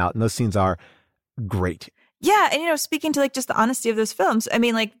act them out. And those scenes are great. Yeah. And, speaking to just the honesty of those films, I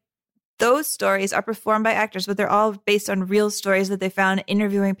mean, those stories are performed by actors, but they're all based on real stories that they found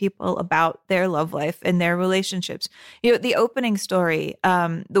interviewing people about their love life and their relationships. The opening story,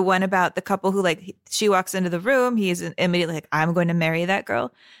 the one about the couple who she walks into the room, he's immediately like, I'm going to marry that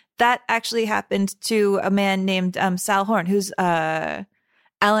girl. That actually happened to a man named Sal Horn, who's Alan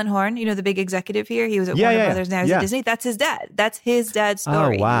Horn, the big executive here. He was at Warner Brothers, now he's at Disney. That's his dad. That's his dad's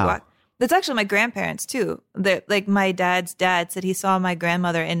story. Oh, wow. That's actually my grandparents too. My dad's dad said he saw my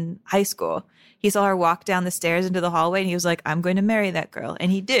grandmother in high school. He saw her walk down the stairs into the hallway and he was like, I'm going to marry that girl.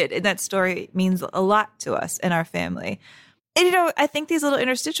 And he did. And that story means a lot to us and our family. And, I think these little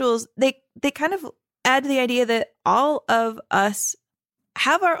interstitials, they kind of add to the idea that all of us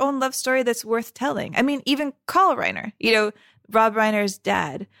have our own love story that's worth telling. I mean, even Carl Reiner, Rob Reiner's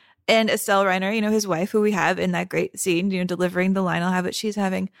dad, and Estelle Reiner, his wife, who we have in that great scene, delivering the line, I'll have what she's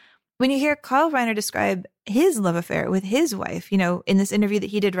having. When you hear Carl Reiner describe his love affair with his wife, in this interview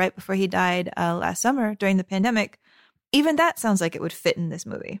that he did right before he died last summer during the pandemic, even that sounds like it would fit in this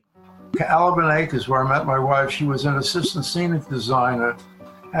movie. Alabama Acres, where I met my wife, she was an assistant scenic designer.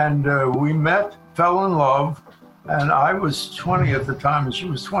 And we met, fell in love, and I was 20 at the time and she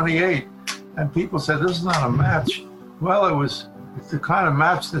was 28. And people said, this is not a match. Well, it was the kind of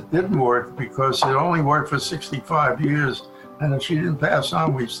match that didn't work because it only worked for 65 years. And if she didn't pass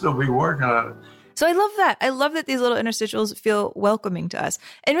on, we'd still be working on it. So I love that. I love that these little interstitials feel welcoming to us.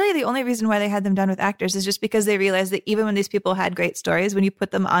 And really the only reason why they had them done with actors is just because they realized that even when these people had great stories, when you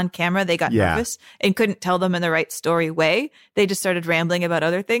put them on camera, they got nervous and couldn't tell them in the right story way. They just started rambling about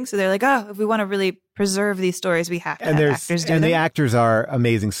other things. So they're like, if we want to really preserve these stories, we have to have actors do them. The actors are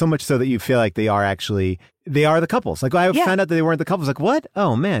amazing, so much so that you feel like they are the couples. I found out that they weren't the couples. Like, what?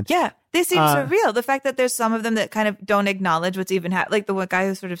 Oh, man. Yeah. They seem so real. The fact that there's some of them that kind of don't acknowledge what's even happening, like the one guy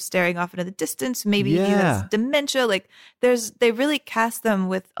who's sort of staring off into the distance, maybe he has dementia. They really cast them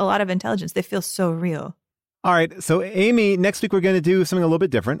with a lot of intelligence. They feel so real. All right. So, Amy, next week we're going to do something a little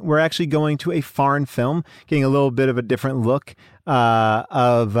bit different. We're actually going to a foreign film, getting a little bit of a different look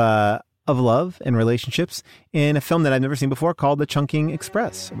of love and relationships in a film that I've never seen before called The Chungking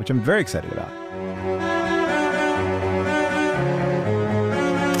Express, which I'm very excited about.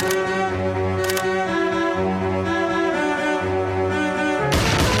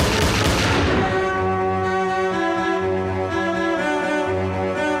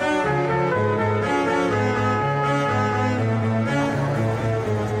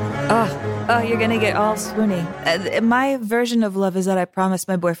 you're going to get all swoony. My version of love is that I promised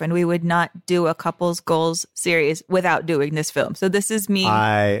my boyfriend we would not do a couples goals series without doing this film. So this is me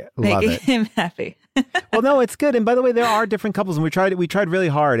making him happy. Well, no, it's good. And by the way, there are different couples, and we tried really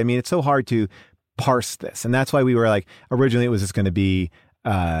hard. I mean, it's so hard to parse this. And that's why we were like, originally it was just going to be,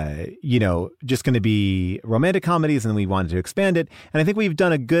 just going to be romantic comedies, and we wanted to expand it. And I think we've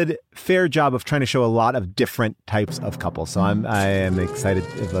done a good, fair job of trying to show a lot of different types of couples. So I am excited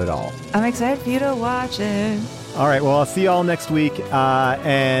about it all. I'm excited for you to watch it. All right. Well, I'll see you all next week.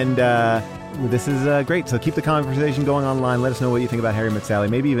 This is great. So keep the conversation going online. Let us know what you think about Harry Met Sally.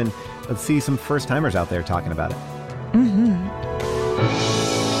 Maybe even let's see some first timers out there talking about it. Mm-hmm.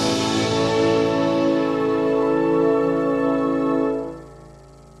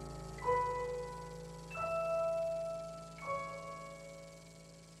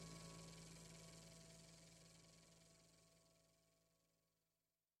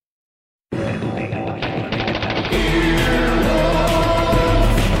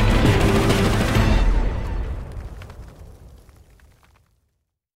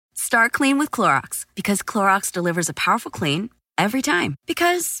 Start clean with Clorox, because Clorox delivers a powerful clean every time.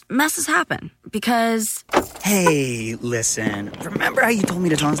 Because messes happen. Because... Hey, listen. Remember how you told me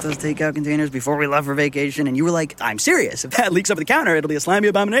to toss those takeout containers before we left for vacation? And you were like, I'm serious. If that leaks over the counter, it'll be a slimy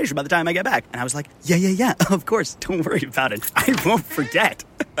abomination by the time I get back. And I was like, yeah, of course. Don't worry about it. I won't forget.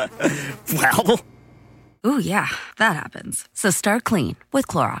 Well... Ooh, yeah, that happens. So start clean with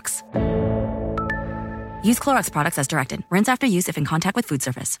Clorox. Use Clorox products as directed. Rinse after use if in contact with food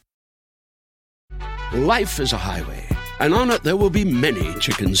surface. Life is a highway, and on it there will be many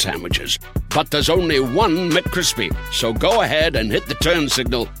chicken sandwiches. But there's only one McCrispy. So go ahead and hit the turn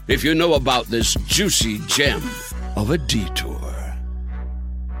signal if you know about this juicy gem of a detour.